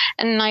Pashto?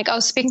 And I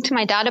was speaking to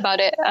my dad about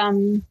it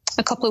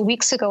a couple of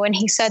weeks ago, and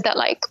he said that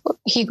like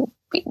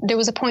there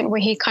was a point where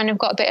he kind of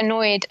got a bit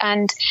annoyed,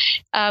 and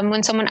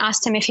when someone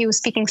asked him if he was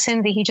speaking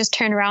Sindhi, he just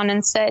turned around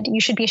and said,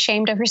 "You should be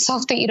ashamed of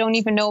yourself that you don't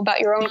even know about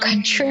your own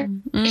country."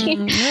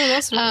 No,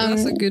 that's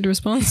a good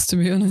response, to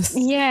be honest.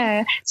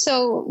 Yeah.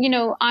 So, you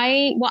know,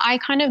 I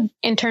kind of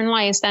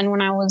internalized then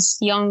when I was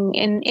young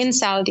in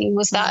Saudi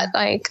was that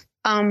like,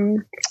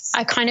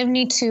 I kind of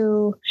need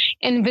to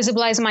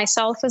invisibilize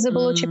myself as a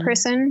Balochi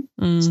person.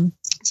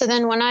 So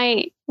then when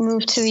I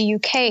moved to the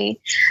UK,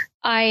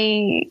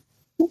 I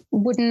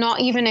would not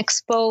even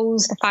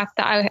expose the fact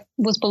that I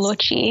was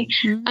Balochi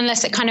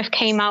unless it kind of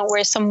came out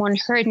where someone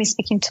heard me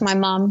speaking to my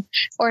mom,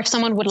 or if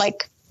someone would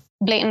like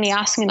blatantly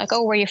ask me like,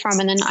 "Oh, where are you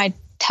from?" And then I'd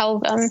tell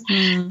them.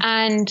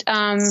 And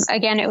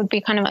again, it would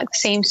be kind of like the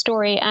same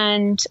story.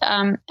 And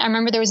I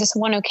remember there was this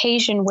one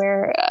occasion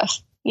where a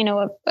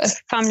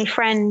family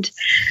friend,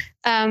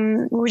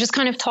 we were just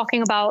kind of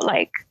talking about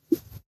like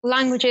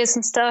languages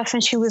and stuff,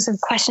 and she was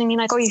questioning me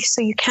like, "Oh,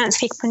 so you can't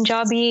speak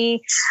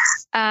Punjabi?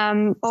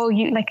 Oh,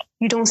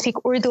 you don't speak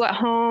Urdu at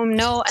home?"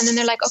 No. And then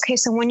they're like, "Okay,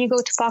 so when you go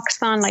to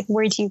Pakistan, like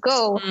where do you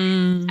go?"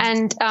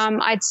 And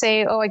I'd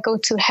say, "Oh, I go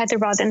to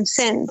Hyderabad and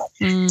Sindh."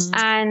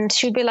 And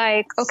she'd be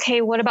like,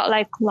 "Okay, what about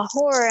like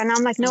Lahore?" And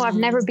I'm like, "No, I've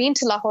never been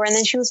to Lahore." And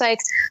then she was like,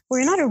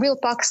 "Well, you're not a real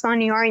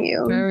Pakistani, are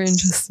you?" Very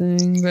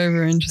interesting. Very,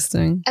 very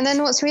interesting. And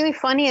then what's really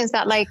funny is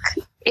that like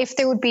if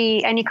there would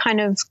be any kind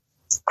of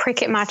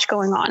cricket match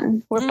going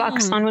on where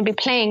Pakistan would be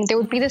playing, there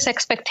would be this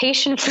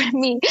expectation for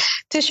me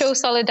to show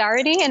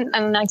solidarity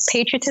and like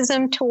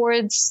patriotism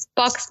towards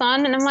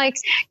Pakistan. And I'm like,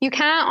 you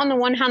can't on the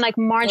one hand like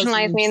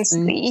marginalize me and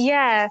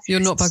you're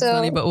not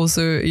Pakistani, but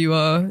also you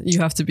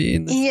have to be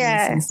in this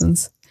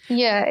instance.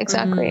 Yeah,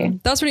 exactly.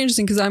 That's really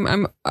interesting, because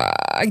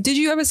did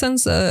you have a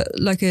sense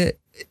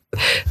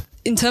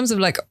in terms of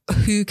like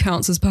who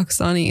counts as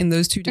Pakistani in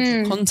those two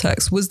different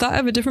contexts, was that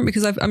ever different?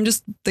 Because I'm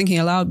just thinking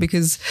aloud,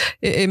 because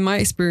in my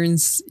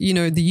experience, you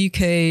know, the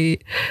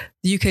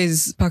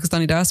UK's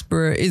Pakistani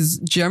diaspora is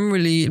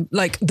generally,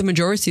 like the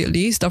majority at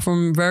least, are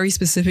from very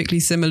specifically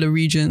similar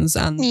regions,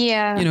 and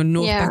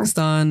North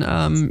Pakistan,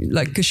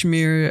 like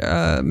Kashmir,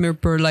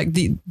 Mirpur, like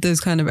those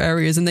kind of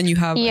areas. And then you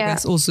have, I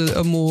guess, also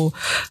a more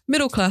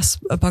middle class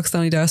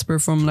Pakistani diaspora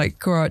from like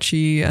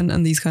Karachi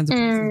and these kinds of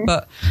places.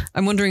 But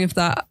I'm wondering if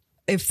that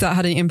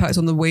had any impact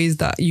on the ways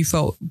that you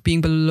felt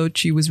being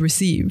Balochi was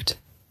received.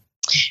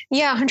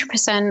 Yeah,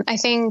 100%. I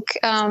think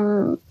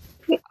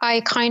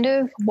I kind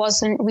of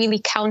wasn't really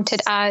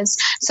counted as,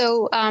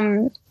 so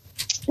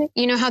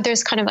you know how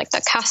there's kind of like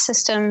that caste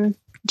system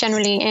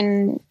generally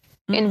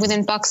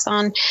within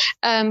Pakistan.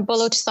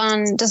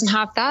 Balochistan doesn't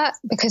have that,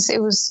 because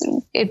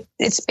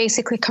it's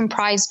basically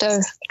comprised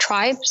of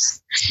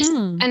tribes.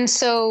 And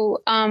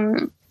so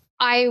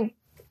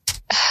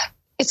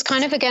it's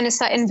kind of, again, it's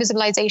that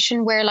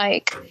invisibilization where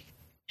like,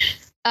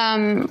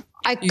 I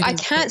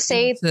can't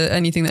say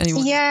anything that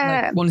anyone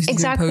wanted to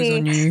impose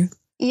on you.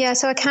 Yeah.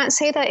 So I can't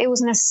say that it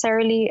was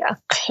necessarily a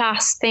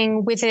class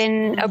thing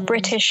within a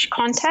British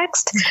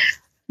context,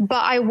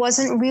 but I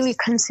wasn't really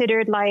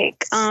considered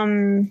like, how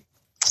do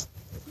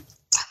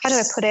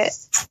I put it?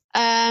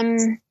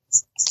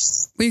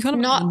 Well, you're kind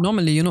of an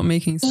anomaly. You're not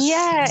making sense.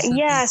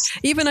 Yes.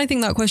 Even I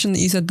think that question that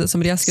you said that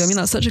somebody asked you, I mean,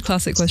 that's such a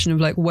classic question of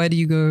like, where do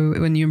you go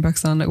when you're in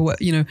Pakistan? Like, what,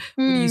 you know,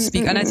 what do you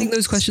speak? And I think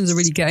those questions are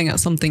really getting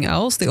at something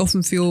else. They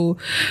often feel,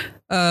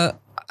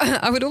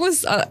 I would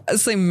always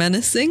say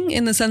menacing,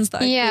 in the sense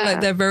that I feel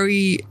like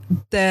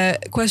their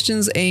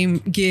questions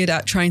geared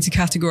at trying to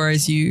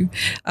categorize you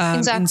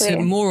into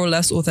more or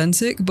less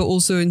authentic, but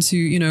also into,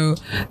 you know,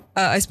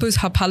 I suppose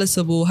how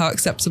palatable, how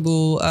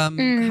acceptable,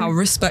 how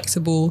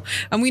respectable.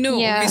 And we know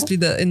obviously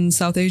that in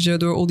South Asia,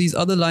 there are all these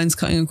other lines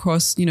cutting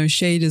across, you know,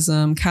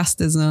 shadeism,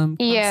 casteism,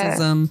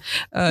 classism,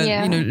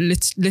 you know,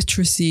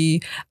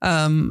 literacy.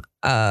 And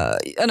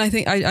I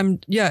think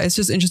it's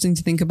just interesting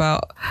to think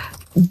about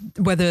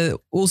whether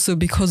also,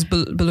 because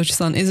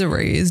Balochistan is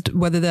erased,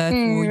 whether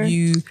therefore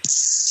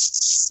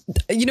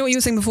you know what you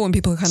were saying before, when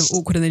people are kind of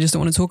awkward and they just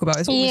don't want to talk about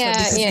it. It's almost like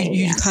because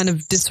you kind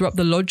of disrupt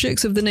the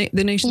logics of the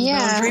nation's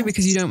boundary,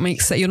 because you don't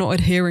you're not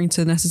adhering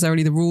to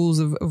necessarily the rules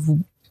of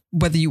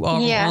whether you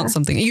are or aren't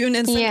something. In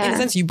a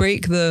sense, you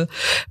break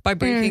by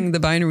breaking the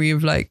binary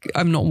of like,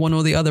 I'm not one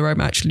or the other,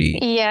 I'm actually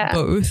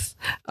both.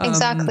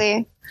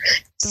 Exactly.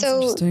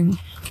 So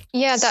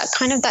that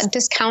kind of that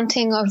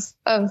discounting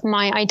of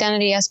my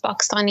identity as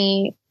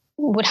Pakistani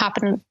would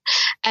happen.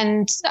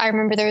 And I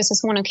remember there was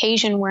this one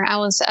occasion where I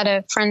was at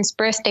a friend's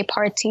birthday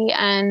party,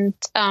 and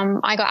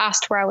I got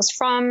asked where I was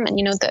from. And,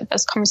 you know,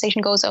 as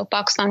conversation goes, oh,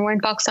 Pakistan, we're in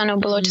Pakistan or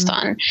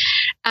Balochistan.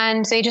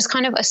 And they just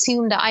kind of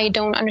assumed that I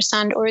don't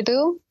understand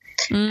Urdu.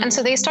 And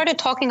so they started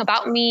talking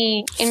about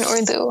me in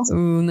Urdu.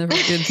 Ooh, never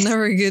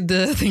a good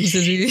thing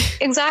to do.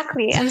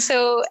 Exactly. And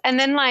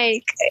then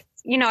like,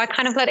 you know, I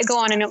kind of let it go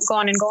on and go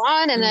on and go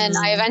on. And then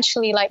I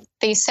eventually, like,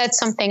 they said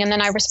something and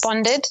then I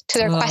responded to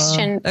their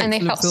question, and they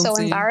felt so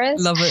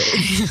embarrassed. Love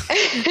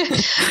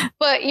it.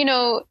 But, you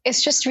know,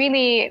 it's just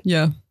really,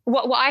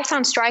 what I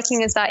found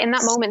striking is that in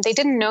that moment, they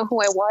didn't know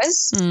who I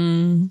was.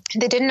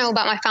 They didn't know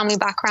about my family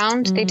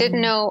background. They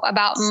didn't know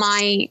about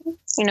my,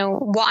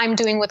 what I'm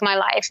doing with my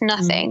life,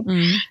 nothing.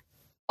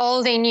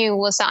 All they knew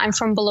was that I'm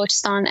from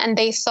Balochistan, and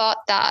they thought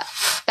that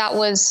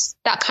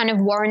kind of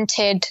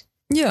warranted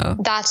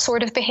that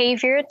sort of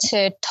behavior,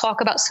 to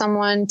talk about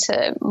someone,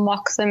 to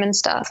mock them and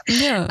stuff.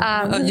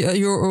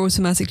 You're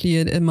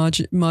automatically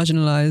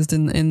marginalized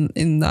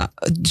in that,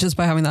 just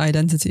by having that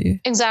identity.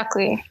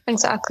 Exactly.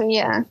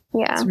 Yeah.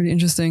 It's really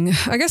interesting.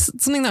 I guess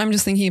something that I'm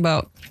just thinking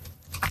about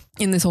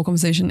in this whole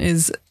conversation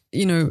is,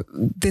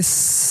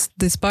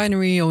 this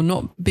binary or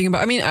not being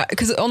about, I mean,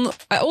 because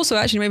also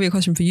actually maybe a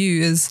question for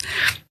you is,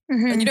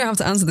 and you don't have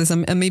to answer this,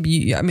 and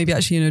maybe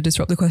actually,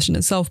 disrupt the question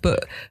itself,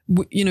 but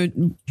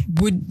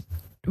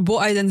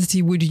what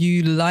identity would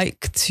you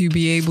like to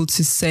be able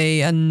to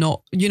say and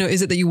not,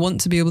 is it that you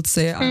want to be able to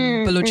say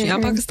I'm Balochi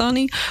and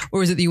Pakistani,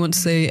 or is it that you want to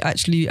say,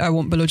 actually, I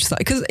want Balochistan?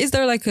 Because is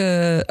there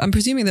I'm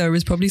presuming there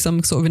is probably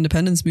some sort of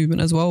independence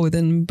movement as well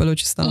within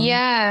Balochistan.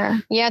 Yeah,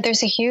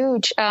 there's a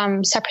huge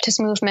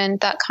separatist movement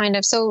that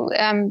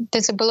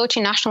there's a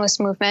Balochi nationalist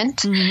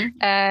movement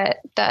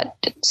that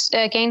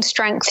gained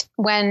strength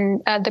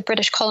when the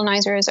British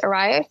colonizers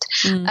arrived.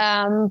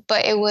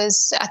 But it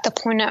was at the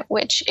point at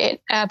which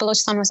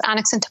Balochistan was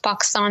annexed into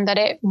Pakistan that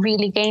it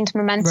really gained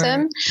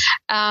momentum.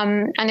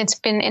 And it's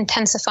been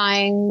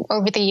intensifying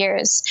over the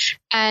years.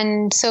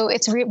 And so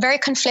it's very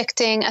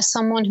conflicting as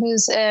someone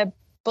who's a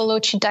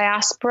Balochi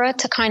diaspora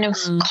to kind of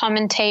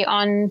commentate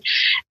on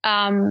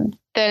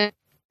the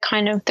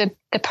kind of the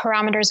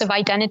parameters of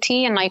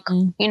identity and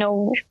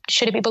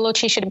should it be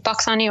Balochi, should it be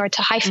Pakistani, or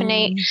to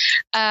hyphenate.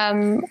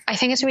 I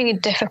think it's really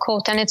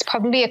difficult, and it's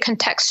probably a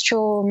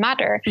contextual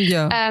matter.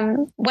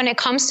 When it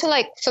comes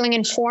to filling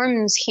in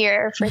forms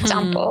here, for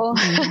example,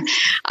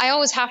 I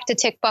always have to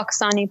tick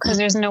Pakistani because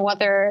there's no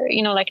other,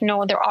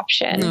 no other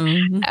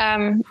option.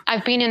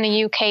 I've been in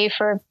the UK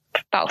for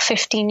about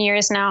 15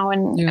 years now,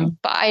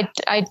 but I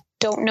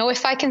don't know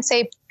if I can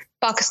say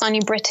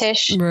Pakistani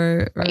British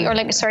or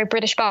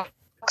British Pakistani.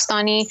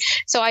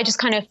 So I just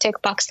kind of take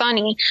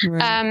Pakistani.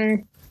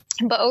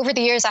 But over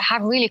the years, I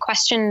have really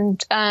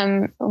questioned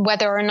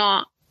whether or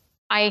not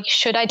I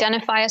should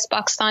identify as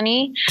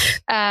Pakistani.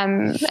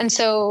 And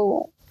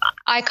so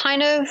I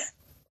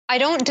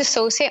don't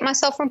dissociate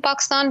myself from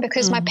Pakistan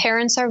because my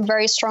parents are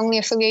very strongly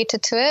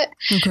affiliated to it.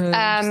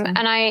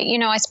 And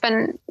I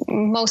spent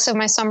most of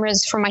my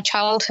summers from my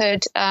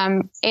childhood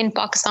in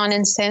Pakistan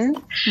in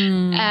Sindh.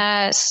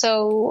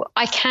 So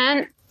I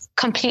can't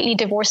completely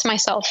divorce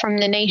myself from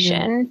the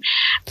nation.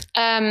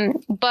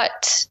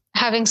 But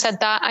having said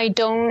that, I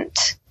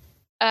don't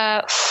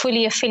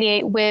fully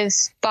affiliate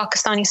with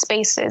Pakistani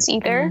spaces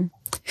either.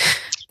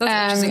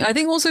 That's interesting. I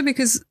think also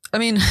because, I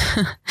mean,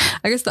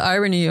 I guess the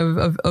irony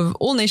of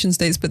all nation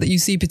states, but that you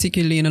see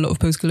particularly in a lot of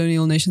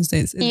post-colonial nation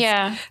states is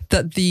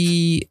that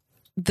the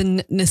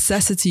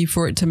necessity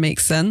for it to make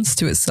sense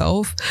to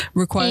itself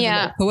requires a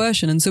lot of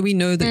coercion. And so we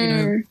know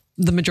that,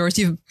 the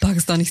majority of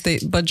Pakistani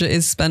state budget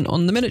is spent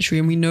on the military.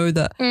 And we know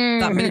that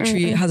that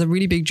military has a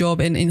really big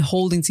job in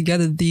holding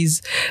together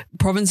these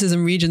provinces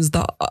and regions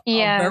that are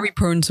very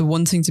prone to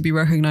wanting to be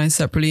recognized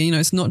separately.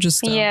 It's not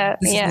just, this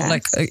is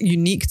not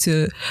unique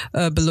to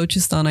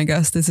Balochistan, I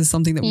guess. This is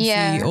something that we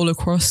see all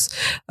across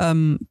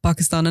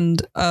Pakistan.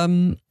 And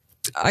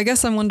I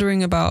guess I'm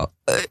wondering about,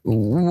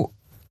 whether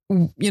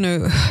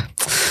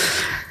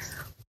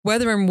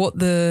and what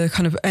the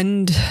kind of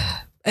end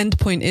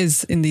point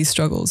is in these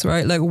struggles,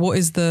 right? What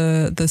is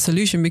the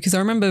solution? Because I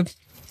remember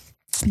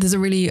there's a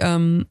really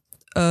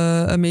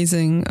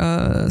amazing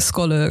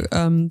scholar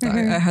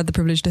that I had the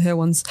privilege to hear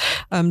once,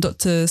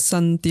 Dr.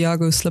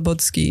 Santiago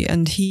Slabodsky,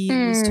 and he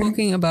was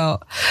talking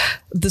about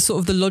the sort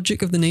of the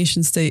logic of the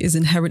nation state is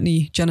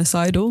inherently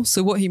genocidal.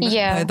 So what he meant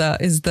by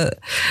that is that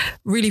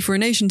really for a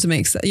nation to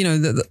make sense,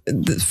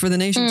 for the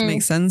nation to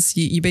make sense,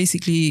 you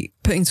basically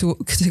putting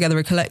together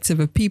a collective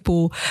of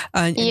people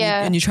and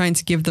you're trying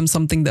to give them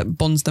something that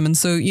bonds them. And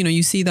so,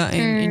 you see that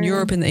in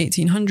Europe in the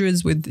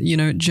 1800s with,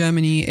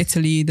 Germany,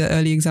 Italy, the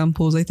early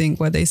examples, I think,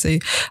 where they say,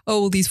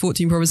 oh, these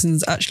 14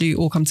 provinces actually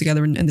all come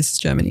together and this is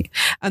Germany.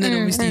 And then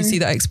obviously you see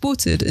that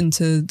exported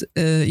into,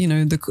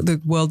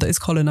 the world that is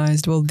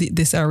colonized. Well,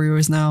 this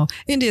area is now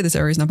India, this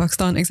area is now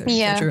Pakistan, etc.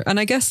 etc. And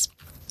I guess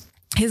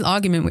his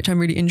argument, which I'm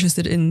really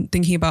interested in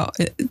thinking about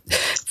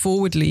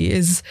forwardly,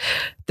 is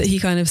that he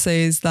kind of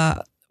says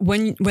that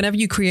whenever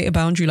you create a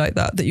boundary like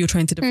that you're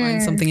trying to define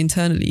something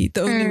internally,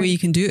 the only way you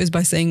can do it is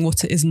by saying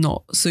what it is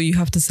not. So you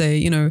have to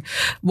say,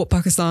 what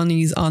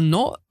Pakistanis are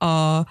not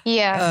are,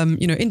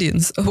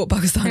 Indians. What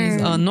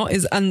Pakistanis are not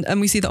is, and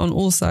we see that on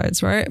all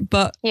sides, right?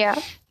 But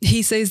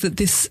he says that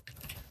this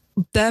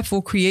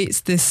therefore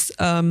creates this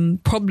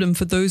problem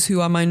for those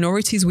who are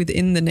minorities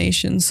within the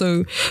nation.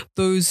 So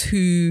those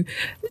who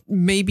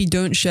maybe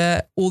don't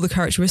share all the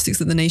characteristics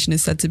that the nation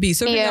is said to be.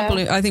 So for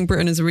example, I think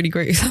Britain is a really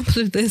great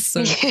example of this.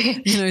 So,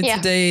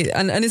 today,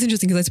 and it's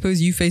interesting because I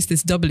suppose you face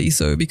this doubly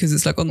so, because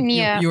it's like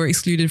you're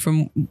excluded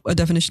from a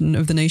definition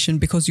of the nation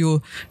because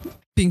you're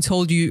being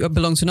told you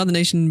belong to another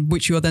nation,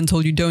 which you are then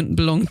told you don't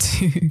belong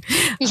to.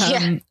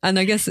 And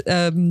I guess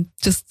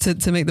just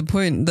to make the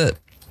point that,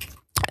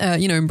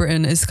 in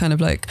Britain is kind of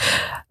like,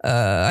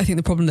 I think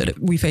the problem that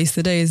we face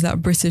today is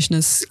that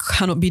Britishness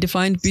cannot be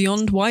defined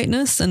beyond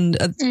whiteness. And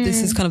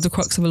this is kind of the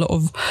crux of a lot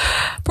of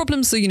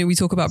problems. So, we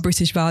talk about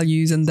British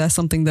values, and they're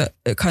something that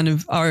kind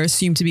of are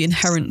assumed to be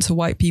inherent to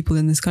white people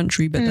in this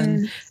country. But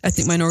then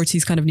ethnic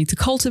minorities kind of need to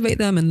cultivate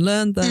them and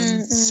learn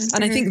them.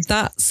 And I think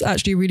that's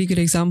actually a really good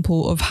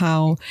example of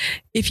how,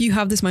 if you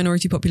have this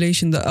minority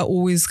population that are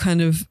always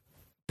kind of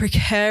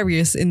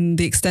precarious in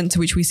the extent to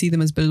which we see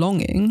them as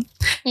belonging,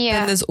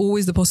 then there's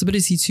always the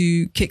possibility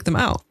to kick them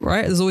out,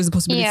 right? There's always the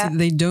possibility that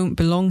they don't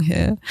belong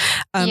here.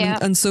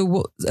 And so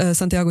what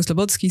Santiago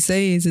Slobodski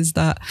says is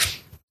that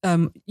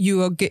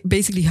you are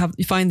basically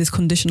you find this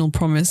conditional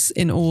promise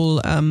in all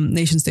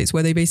nation states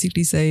where they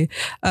basically say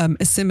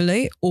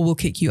assimilate or we'll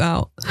kick you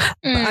out.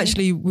 But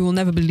actually we will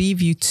never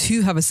believe you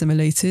to have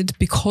assimilated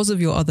because of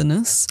your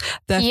otherness.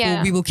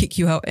 Therefore we will kick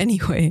you out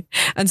anyway.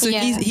 And so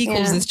he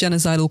calls this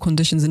genocidal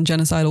conditions and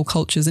genocidal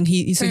cultures. And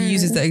he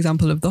uses the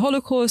example of the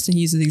Holocaust, and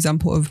he uses the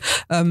example of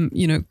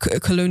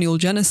colonial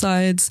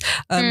genocides.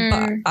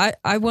 But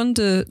I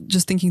wonder,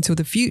 just thinking to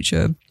the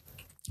future,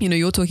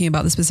 you're talking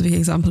about the specific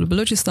example of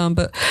Balochistan,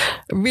 but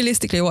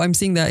realistically what I'm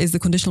seeing there is the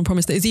conditional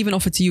promise that is even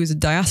offered to you as a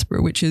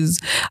diaspora, which is,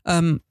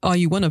 are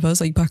you one of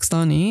us? Are you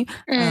Pakistani?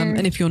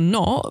 And if you're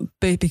not,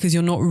 because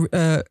you're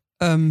not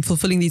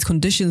fulfilling these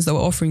conditions that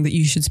we're offering, that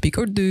you should speak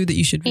Urdu, that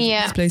you should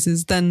visit these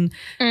places, then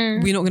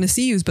we're not going to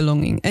see you as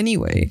belonging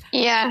anyway.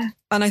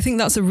 And I think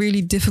that's a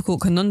really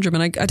difficult conundrum.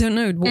 And I don't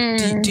know,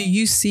 do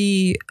you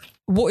see,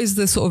 what is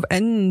the sort of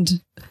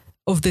end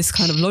of this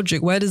kind of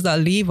logic? Where does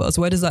that leave us?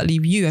 Where does that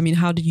leave you? I mean,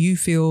 how do you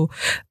feel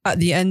at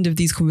the end of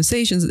these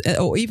conversations,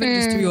 or even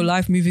just through your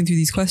life moving through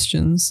these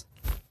questions?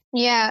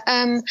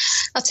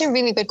 That's a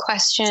really good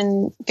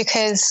question,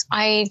 because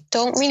I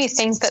don't really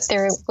think that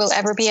there will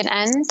ever be an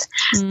end.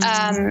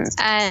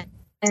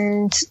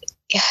 And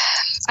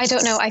I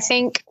don't know. I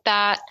think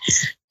that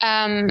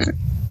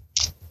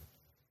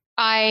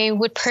I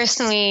would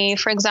personally,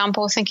 for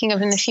example, thinking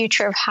of in the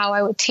future of how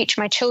I would teach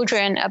my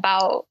children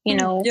about,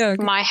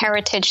 my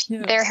heritage,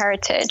 their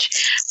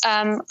heritage.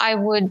 I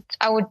would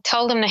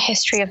tell them the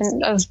history of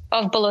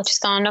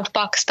Balochistan, of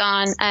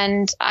Pakistan,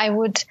 and I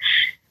would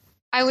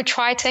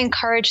try to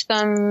encourage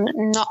them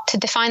not to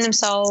define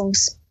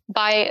themselves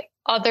by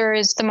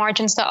others, the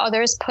margins that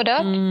others put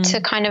up to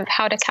kind of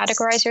how to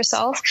categorize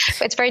yourself.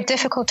 But it's very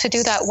difficult to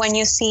do that when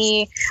you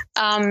see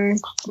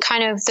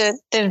kind of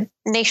the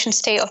nation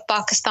state of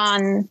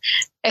Pakistan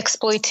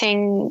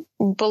exploiting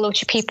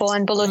Balochi people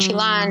and Balochi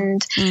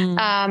land,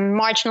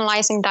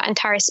 marginalizing that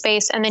entire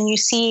space. And then you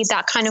see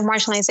that kind of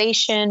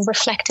marginalization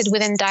reflected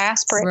within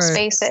diasporic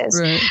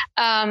spaces.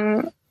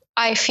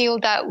 I feel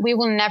that we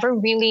will never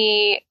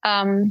really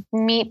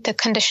meet the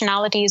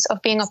conditionalities of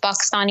being a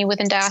Pakistani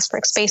within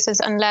diasporic spaces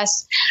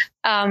unless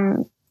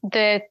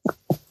the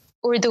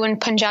Urdu and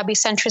Punjabi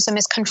centrism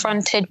is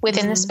confronted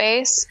within the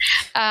space.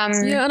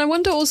 And I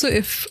wonder also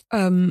if...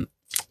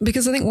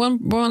 because I think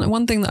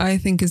one thing that I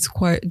think is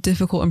quite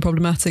difficult and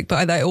problematic,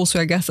 but I also,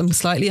 I guess, I'm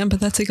slightly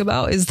empathetic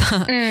about, is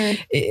that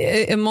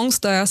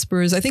amongst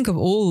diasporas, I think of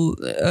all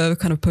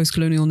kind of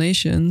post-colonial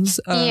nations,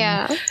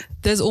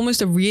 there's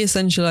almost a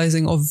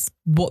re-essentializing of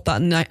what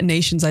that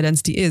nation's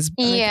identity is.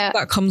 And I think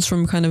that comes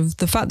from kind of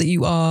the fact that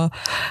you are,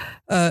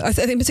 I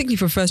think particularly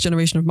for first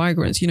generation of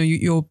migrants,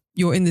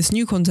 you're in this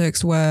new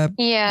context where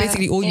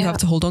basically all you have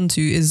to hold on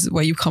to is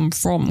where you come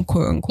from,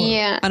 quote unquote.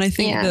 And I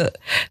think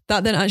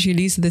that then actually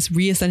leads to this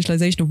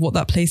re-essentialization of what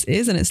that place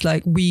is. And it's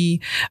like,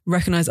 we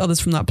recognize others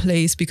from that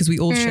place because we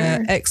all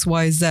share X,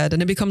 Y, Z.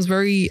 And it becomes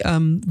very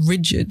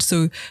rigid.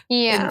 So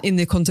in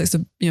the context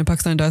of,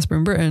 Pakistan diaspora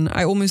in Britain,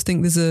 I almost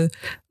think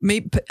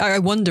I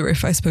wonder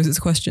if, I suppose it's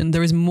a question,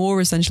 there is more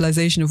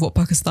essentialization of what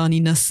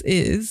Pakistaniness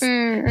is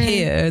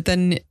here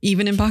than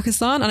even in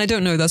Pakistan. And I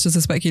don't know, that's just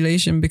a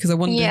speculation, because I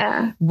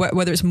wonder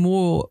whether it's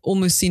more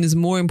almost seen as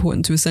more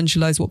important to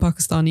essentialize what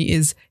Pakistani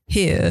is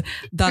here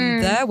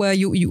than there, where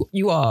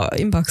you are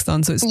in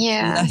Pakistan. So it's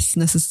less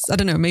necessary. I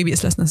don't know, maybe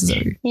it's less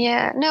necessary.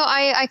 No,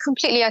 I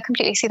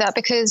completely see that,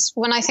 because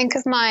when I think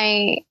of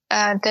my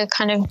the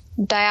kind of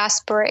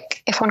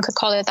diasporic, if one could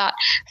call it that,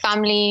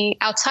 family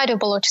outside of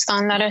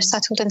Balochistan that are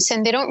settled in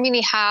Sindh, they don't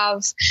really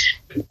have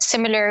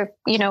similar,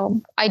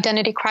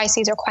 identity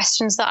crises or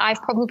questions that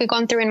I've probably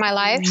gone through in my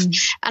life.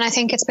 And I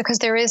think it's because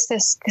there is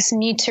this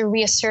need to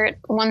reassert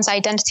one's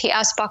identity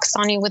as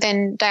Pakistani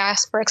within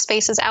diasporic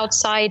spaces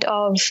outside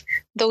of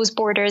those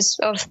borders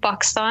of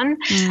Pakistan.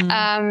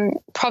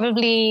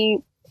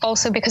 Probably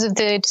also because of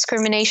the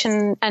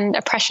discrimination and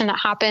oppression that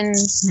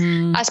happens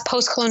as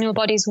post-colonial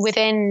bodies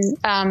within,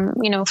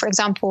 for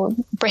example,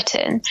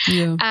 Britain.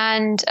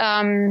 And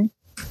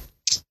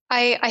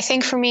I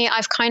think for me,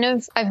 I've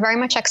very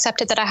much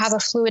accepted that I have a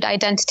fluid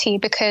identity,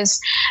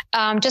 because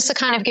just to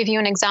kind of give you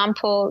an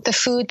example, the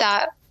food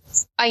that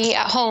I eat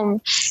at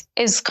home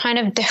is kind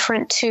of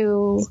different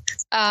to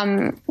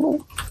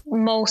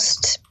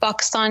most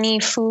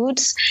Pakistani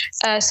foods.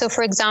 So,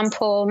 for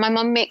example, my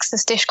mom makes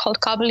this dish called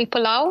Kabuli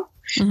pulao,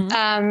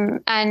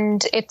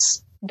 and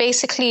it's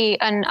basically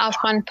an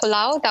Afghan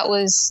pulao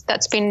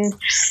that's been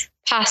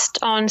passed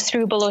on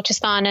through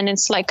Balochistan, and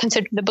it's like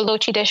considered the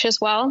Balochi dish as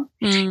well.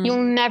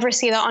 You'll never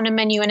see that on a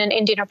menu in an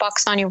Indian or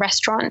Pakistani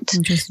restaurant.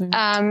 Interesting.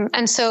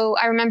 And so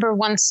I remember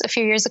once a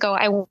few years ago,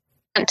 I went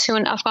to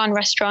an Afghan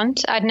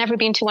restaurant. I'd never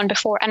been to one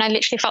before, and I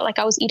literally felt like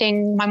I was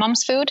eating my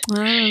mom's food. Oh,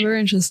 very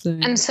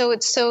interesting. And so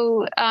it's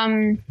so,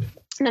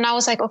 then I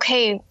was like,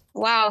 okay,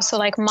 wow. So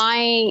like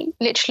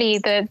literally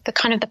the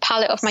kind of the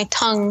palate of my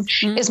tongue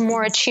is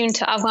more attuned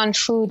to Afghan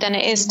food than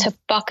it is to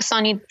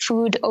Pakistani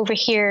food over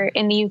here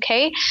in the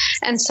UK.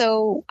 And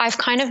so I've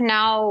kind of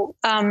now,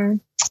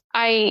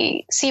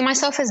 I see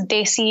myself as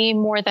Desi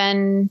more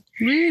than...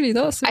 Really?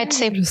 That's I'd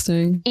say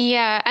interesting.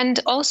 Yeah. And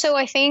also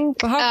I think...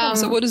 But how come?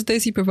 So what does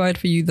Desi provide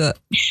for you that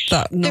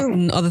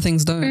other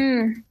things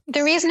don't?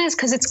 The reason is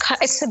because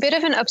it's a bit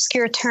of an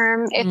obscure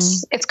term.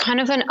 It's kind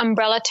of an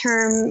umbrella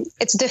term.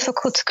 It's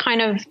difficult to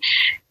kind of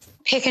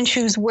pick and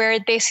choose where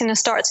Desiness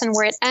starts and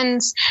where it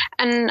ends.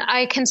 And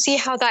I can see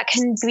how that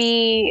can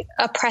be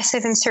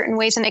oppressive in certain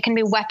ways, and it can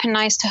be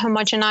weaponized to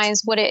homogenize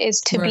what it is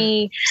to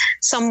be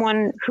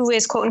someone who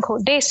is quote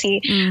unquote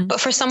Desi. But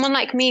for someone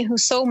like me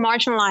who's so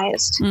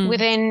marginalized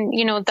within,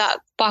 that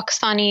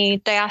Pakistani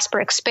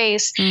diasporic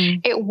space,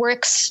 it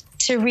works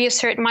to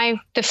reassert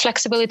the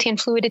flexibility and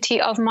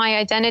fluidity of my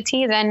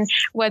identity than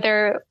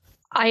whether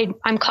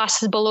I'm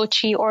classed as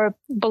Balochi or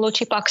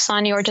Balochi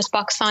Pakistani or just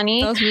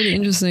Pakistani. That's really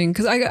interesting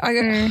because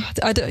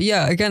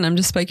again, I'm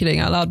just speculating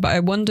out loud, but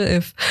I wonder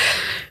if,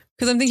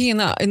 because I'm thinking in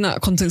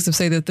that context of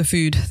say the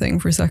food thing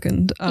for a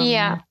second.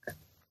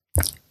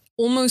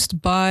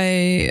 Almost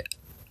by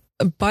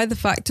the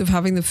fact of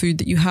having the food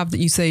that you have that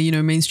you say,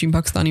 mainstream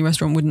Pakistani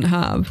restaurant wouldn't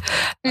have,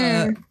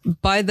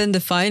 by then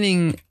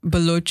defining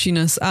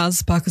Balochiness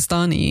as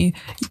Pakistani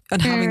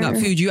and having that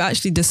food, you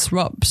actually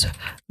disrupt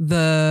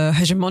the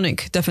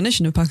hegemonic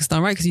definition of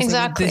Pakistan, right? Because you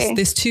say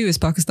this too is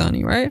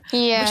Pakistani, right?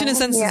 Yeah. Which in a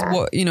sense is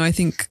what, I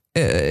think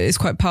is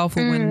quite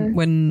powerful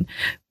when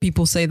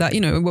people say that,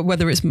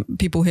 whether it's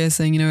people here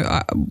saying,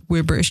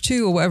 we're British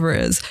too or whatever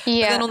it is.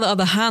 Yeah. But then on the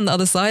other hand, the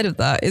other side of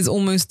that is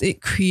almost,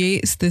 it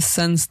creates this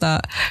sense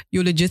that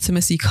your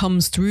legitimacy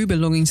comes through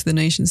belonging to the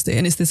nation state.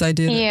 And it's this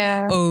idea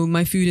that,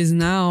 my food is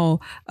now,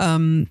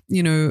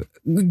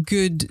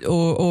 good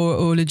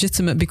or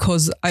legitimate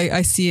because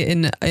I see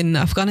it in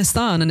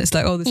Afghanistan, and it's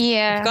like, this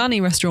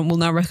Afghani restaurant will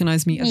now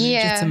recognize me as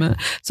legitimate.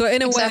 So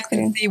in a way, I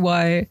can see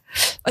why,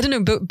 I don't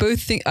know,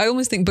 both things, I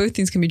almost think both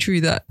things can be true,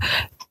 that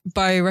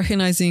by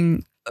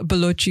recognizing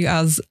Balochi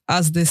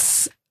as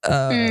this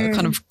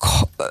kind of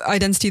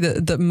identity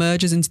that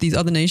merges into these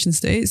other nation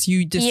states,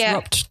 you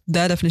disrupt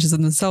their definitions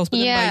of themselves. But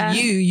then by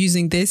you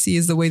using Desi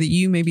as the way that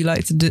you maybe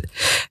like to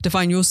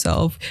define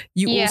yourself,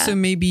 you also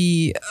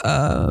maybe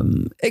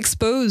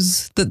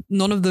expose that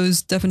none of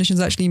those definitions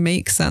actually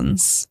make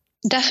sense.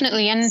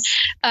 Definitely. And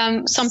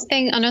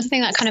another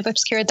thing that kind of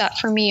obscured that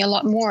for me a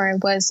lot more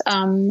was,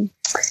 and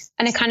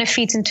it kind of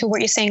feeds into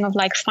what you're saying of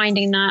like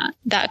finding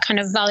that kind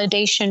of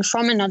validation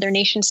from another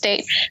nation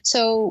state.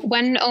 So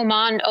when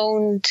Oman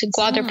owned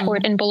Gwadar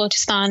Port in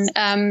Balochistan,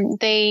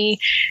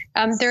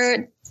 there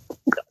are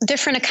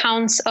different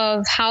accounts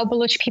of how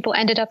Balochi people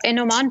ended up in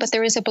Oman, but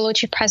there is a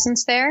Balochi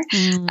presence there.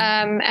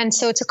 And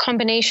so it's a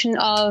combination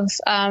of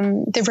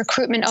the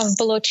recruitment of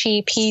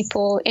Balochi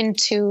people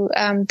into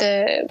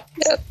the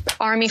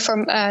army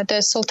from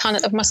the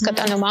Sultanate of Muscat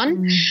and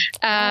Oman.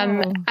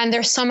 And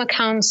there's some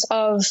accounts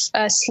of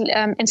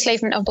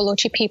enslavement of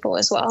Balochi people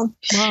as well.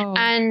 Wow.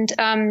 And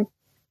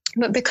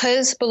but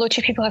because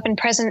Balochi people have been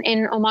present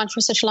in Oman for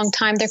such a long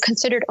time, they're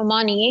considered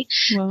Omani.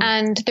 Wow.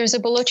 And there's a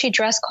Balochi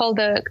dress called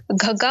the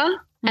ghagga,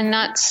 and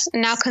that's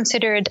now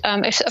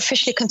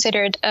officially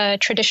considered a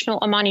traditional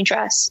Omani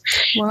dress.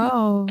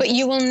 Wow. But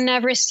you will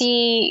never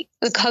see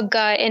the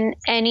ghagga in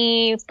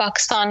any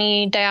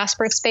Pakistani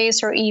diasporic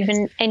space or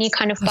even any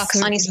kind of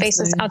Pakistani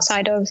spaces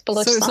outside of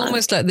Balochistan. So it's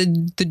almost like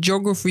the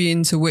geography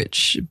into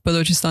which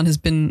Balochistan has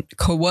been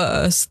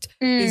coerced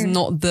is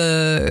not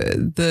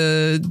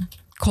the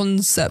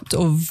concept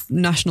of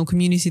national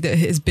community that it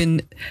has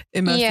been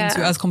immersed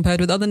into as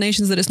compared with other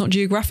nations that it's not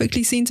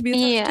geographically seen to be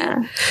attached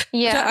to.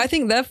 Yeah. I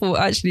think therefore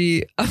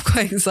actually I'm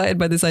quite excited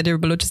by this idea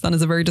of Balochistan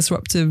as a very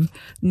disruptive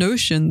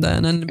notion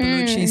then, and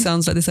Balochi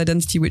sounds like this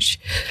identity which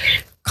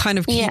kind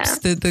of keeps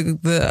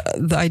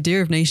the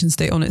idea of nation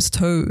state on its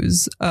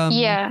toes.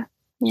 Yeah.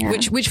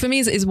 Which for me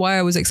is why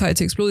I was excited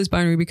to explore this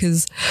binary,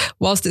 because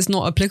whilst it's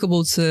not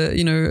applicable to,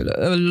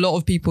 a lot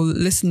of people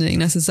listening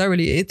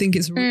necessarily, I think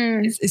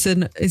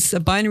it's a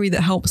binary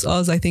that helps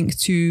us, I think,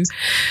 to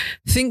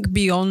think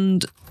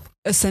beyond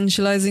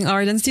essentializing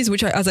our identities,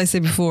 which as I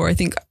said before, I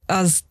think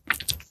as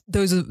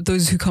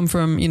those who come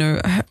from,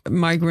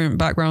 migrant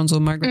backgrounds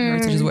or migrant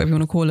heritages, whatever you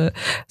want to call it,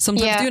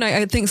 sometimes do. And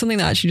I think something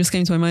that actually just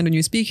came to my mind when you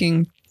were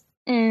speaking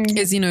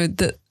is,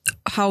 that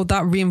how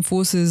that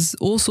reinforces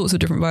all sorts of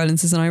different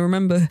violences. And I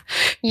remember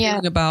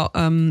hearing about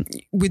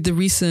with the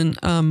recent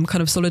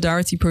kind of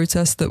solidarity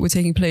protests that were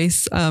taking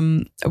place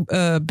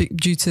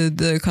due to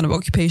the kind of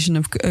occupation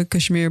of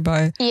Kashmir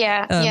by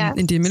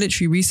Indian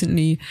military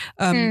recently,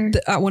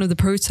 at one of the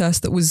protests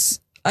that was,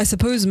 I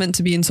suppose, meant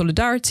to be in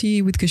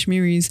solidarity with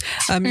Kashmiris.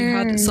 You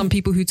had some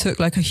people who took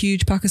like a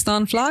huge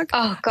Pakistan flag.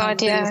 Oh God,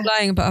 they were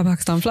flying a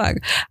Pakistan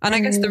flag. And I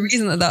guess the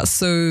reason that that's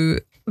so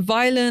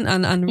violent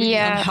and really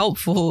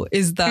unhelpful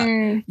is that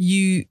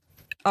you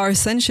are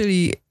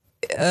essentially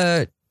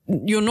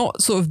you're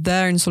not sort of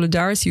there in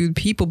solidarity with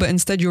people, but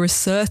instead you're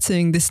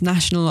asserting this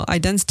national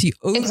identity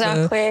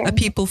over a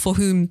people for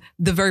whom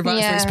the very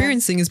violence they're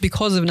experiencing is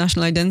because of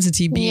national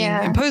identity being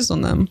imposed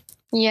on them.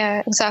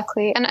 Yeah,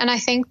 exactly. And I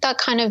think that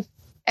kind of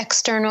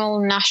external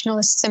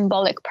nationalist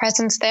symbolic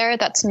presence there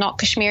that's not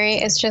Kashmiri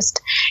is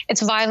just,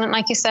 it's violent,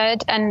 like you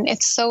said, and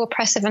it's so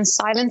oppressive and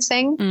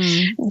silencing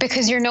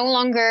because you're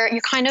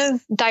kind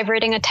of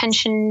diverting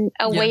attention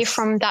away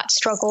from that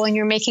struggle, and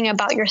you're making it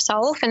about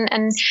yourself,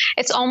 and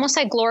it's almost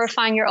like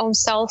glorifying your own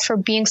self for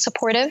being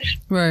supportive.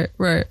 Right.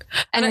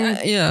 And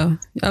yeah,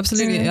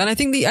 absolutely. And I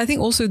think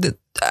also that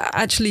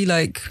actually,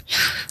 like,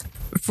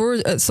 for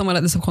somewhere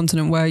like the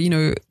subcontinent where, you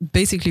know,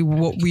 basically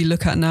what we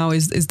look at now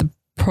is the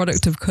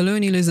product of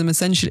colonialism,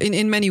 essentially,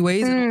 in many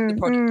ways,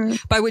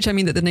 by which I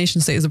mean that the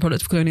nation state is a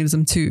product of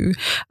colonialism too.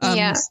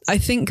 I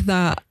think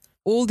that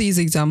all these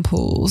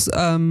examples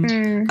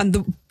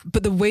the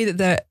way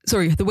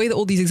that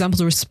all these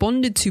examples are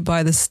responded to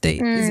by the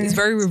state is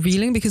very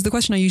revealing, because the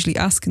question I usually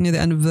ask near the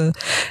end of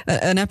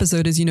an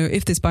episode is, you know,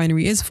 if this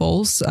binary is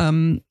false, you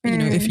know,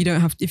 if you don't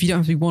have to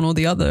be one or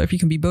the other, if you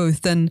can be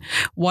both, then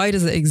why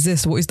does it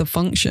exist? What is the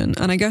function?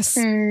 And I guess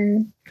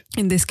in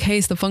this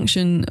case, the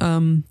function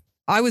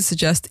I would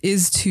suggest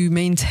is to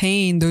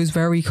maintain those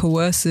very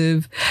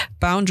coercive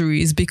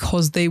boundaries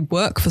because they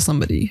work for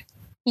somebody.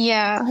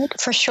 Yeah,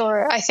 for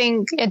sure. I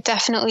think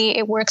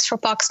it works for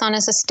Pakistan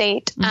as a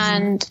state,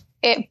 and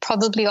it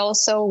probably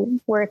also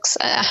works.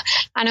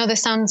 I know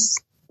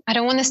I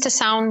don't want this to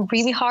sound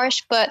really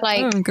harsh, but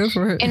like, go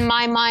for it. In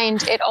my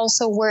mind, it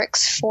also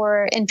works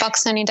in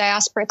Pakistani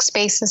diasporic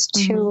spaces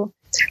to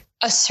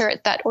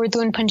assert that Urdu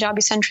and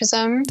Punjabi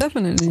centrism.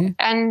 Definitely.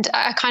 And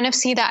I kind of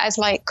see that as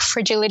like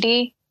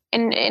fragility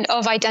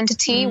of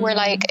identity, where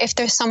like if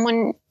there's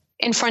someone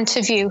in front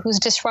of you who's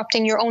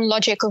disrupting your own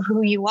logic of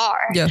who you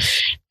are,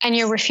 and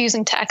you're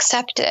refusing to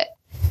accept it,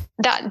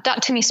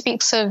 that to me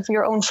speaks of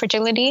your own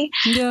fragility.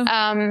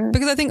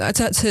 Because I think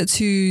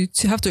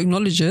to have to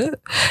acknowledge it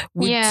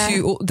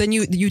then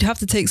you'd have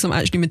to take some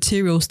actually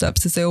material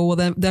steps to say, oh well,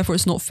 then therefore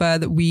it's not fair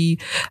that we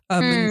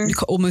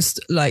almost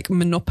like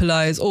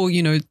monopolize or,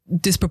 you know,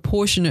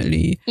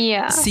 disproportionately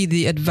see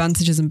the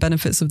advantages and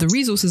benefits of the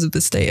resources of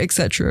the state,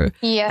 etc.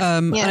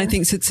 And I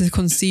think to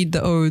concede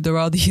that there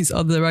are these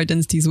other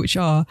identities which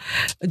are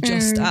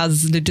just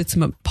as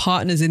legitimate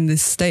partners in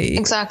this state,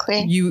 exactly,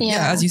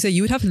 as you say,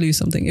 you would have to lose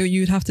something. You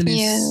would have to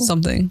lose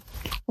something.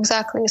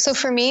 Exactly. So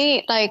for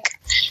me, like,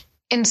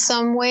 in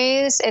some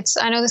ways,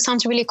 I know this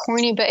sounds really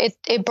corny, but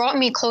it brought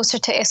me closer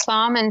to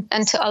Islam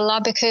and to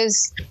Allah,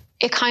 because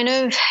it kind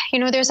of, you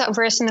know, there's that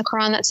verse in the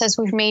Quran that says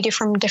we've made you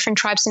from different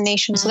tribes and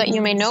nations so that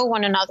you may know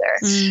one another.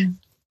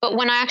 But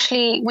when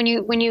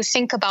you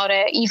think about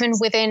it, even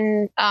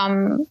within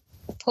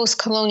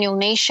post-colonial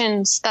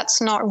nations,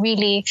 that's not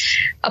really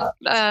a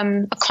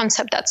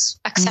concept that's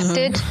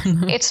accepted.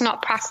 It's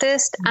not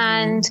practiced.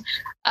 And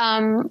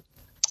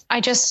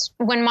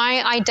when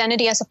my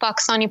identity as a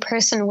Pakistani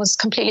person was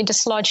completely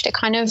dislodged, it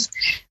kind of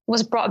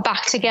was brought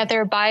back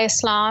together by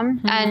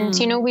Islam. And,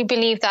 you know, we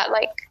believe that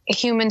like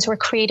humans were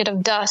created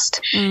of dust.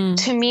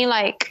 To me,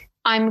 like,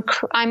 I'm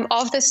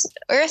of this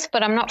earth,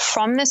 but I'm not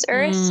from this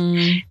earth.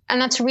 And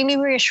that's really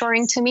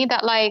reassuring to me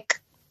that like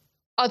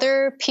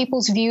other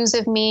people's views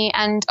of me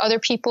and other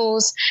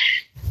people's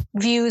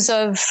views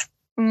of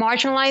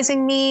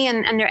marginalizing me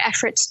and their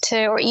efforts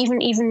to, or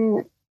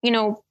even, you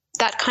know,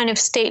 that kind of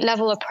state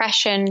level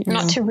oppression,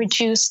 not to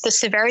reduce the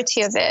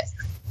severity of it.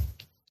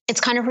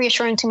 It's kind of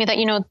reassuring to me that,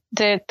 you know,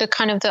 the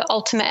kind of the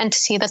ultimate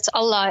entity that's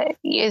Allah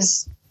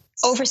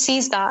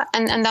oversees that,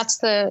 and that's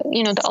the,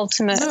 you know, the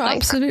ultimate. No,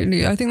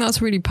 absolutely. I think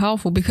that's really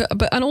powerful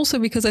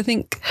because I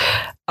think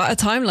at a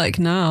time like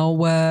now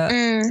where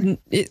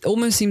it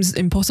almost seems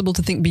impossible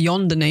to think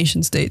beyond the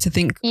nation state, to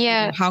think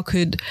how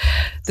could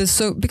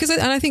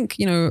I think,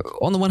 you know,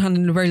 on the one hand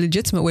in a very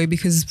legitimate way,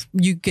 because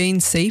you gain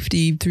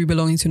safety through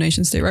belonging to a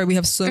nation state, right? We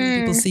have so many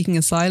people seeking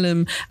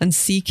asylum and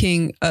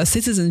seeking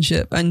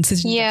citizenship, and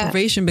citizenship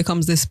deprivation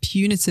becomes this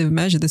punitive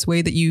measure, this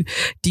way that you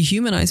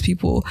dehumanize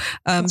people.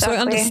 So I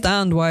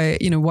understand why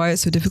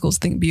it's so difficult to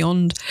think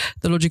beyond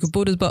the logic of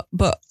borders,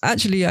 but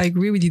actually I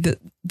agree with you that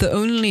the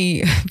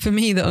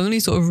only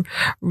sort of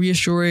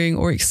reassuring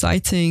or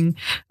exciting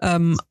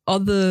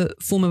other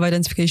form of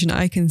identification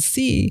I can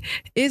see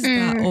is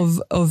that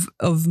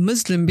of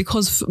Muslim,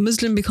 because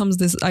Muslim becomes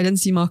this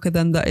identity marker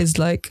then that is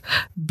like,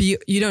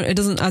 it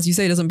doesn't, as you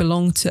say, it doesn't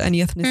belong to any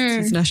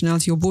ethnicity,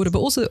 nationality or border, but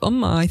also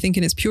ummah, I think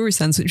in its purest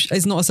sense, which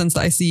is not a sense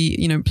that I see,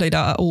 played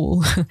out at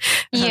all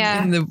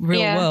in the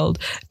real world,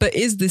 but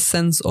is this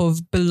sense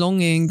of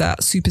belonging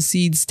that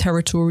supersedes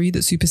territory,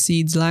 that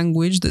supersedes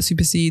language, that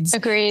supersedes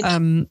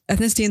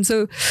ethnicity. And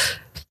so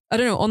I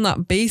don't know, on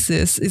that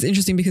basis, it's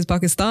interesting because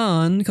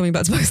Pakistan, coming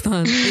back to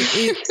Pakistan,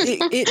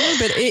 it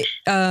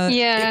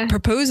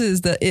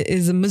proposes that it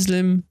is a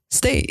Muslim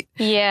state.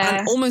 Yeah.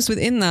 And almost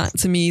within that,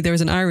 to me, there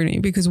is an irony,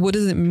 because what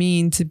does it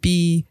mean to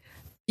be,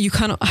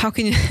 how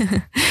can you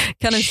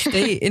kind of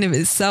state in of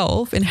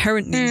itself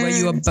inherently where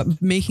you are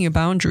making a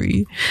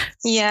boundary?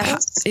 Yeah.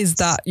 Is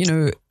that,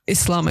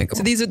 Islamic?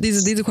 So these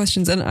are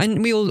questions,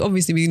 and we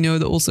know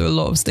that also a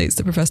lot of states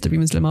that profess to be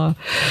Muslim are,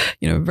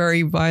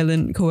 very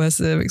violent,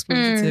 coercive,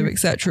 exploitative,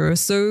 etc.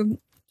 So,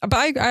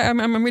 but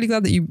I'm really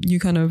glad that you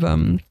kind of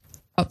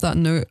up that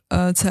note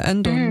to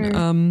end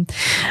on.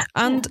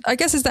 And I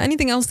guess, is there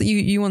anything else that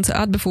you want to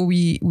add before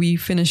we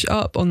finish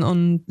up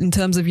on in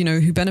terms of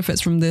who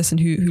benefits from this and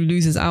who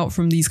loses out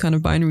from these kind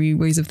of binary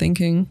ways of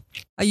thinking?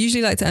 I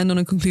usually like to end on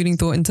a concluding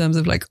thought in terms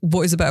of like,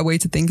 what is a better way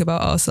to think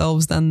about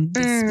ourselves than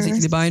this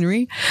particular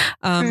binary?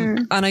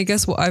 And I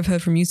guess what I've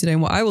heard from you today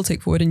and what I will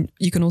take forward, and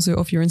you can also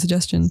offer your own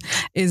suggestion,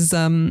 is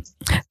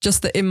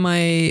just that in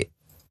my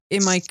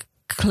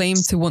claim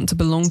to want to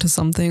belong to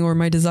something, or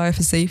my desire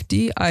for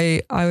safety,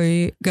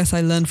 I guess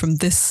I learned from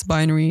this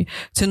binary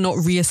to not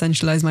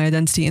re-essentialize my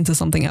identity into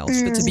something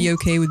else, but to be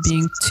okay with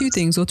being two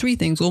things or three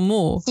things or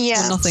more,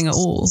 or nothing at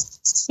all.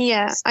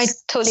 Yeah, I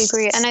totally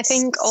agree. And I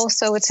think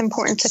also it's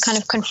important to kind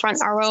of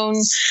confront our own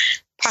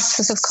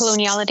practices of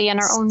coloniality and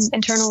our own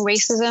internal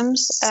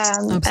racisms,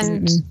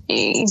 and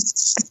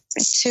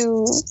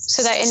so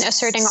that in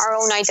asserting our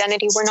own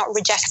identity, we're not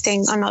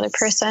rejecting another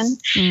person.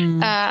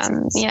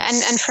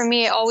 And for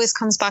me, it always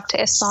comes back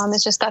to Islam.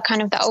 It's just that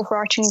kind of that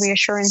overarching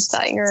reassurance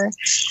that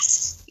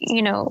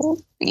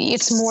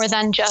it's more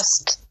than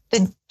just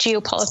the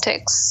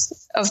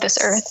geopolitics of this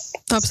earth.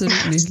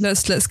 Absolutely.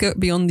 Let's go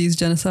beyond these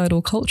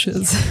genocidal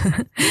cultures.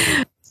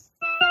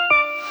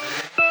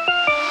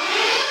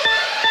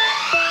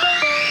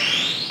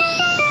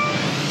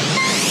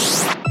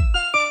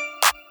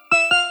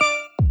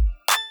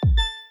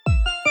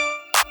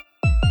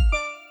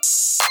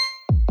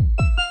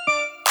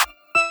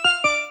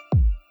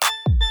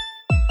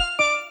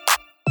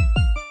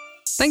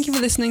 Thank you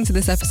for listening to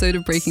this episode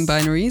of Breaking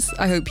Binaries.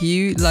 I hope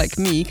you, like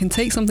me, can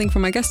take something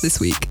from my guest this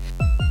week.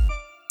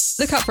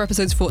 Look out for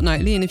episodes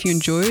fortnightly, and if you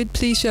enjoyed,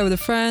 please share with a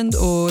friend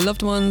or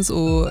loved ones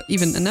or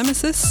even a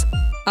nemesis.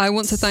 I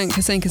want to thank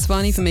Hussein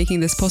Kesvani for making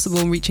this possible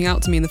and reaching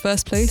out to me in the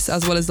first place,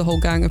 as well as the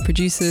whole gang of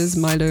producers,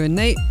 Milo and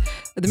Nate.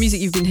 The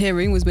music you've been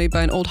hearing was made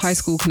by an old high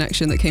school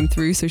connection that came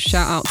through, so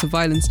shout out to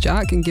Violence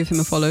Jack and give him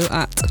a follow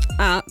at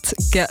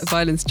Get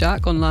Violence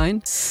Jack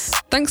online.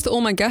 Thanks to all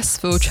my guests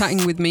for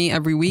chatting with me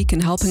every week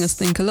and helping us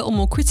think a little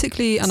more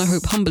critically and I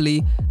hope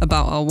humbly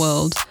about our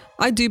world.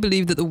 I do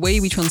believe that the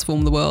way we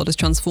transform the world is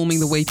transforming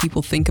the way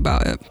people think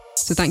about it.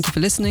 So thank you for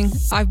listening.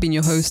 I've been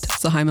your host,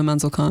 Suhaima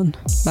Manzoor Khan.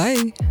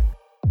 Bye.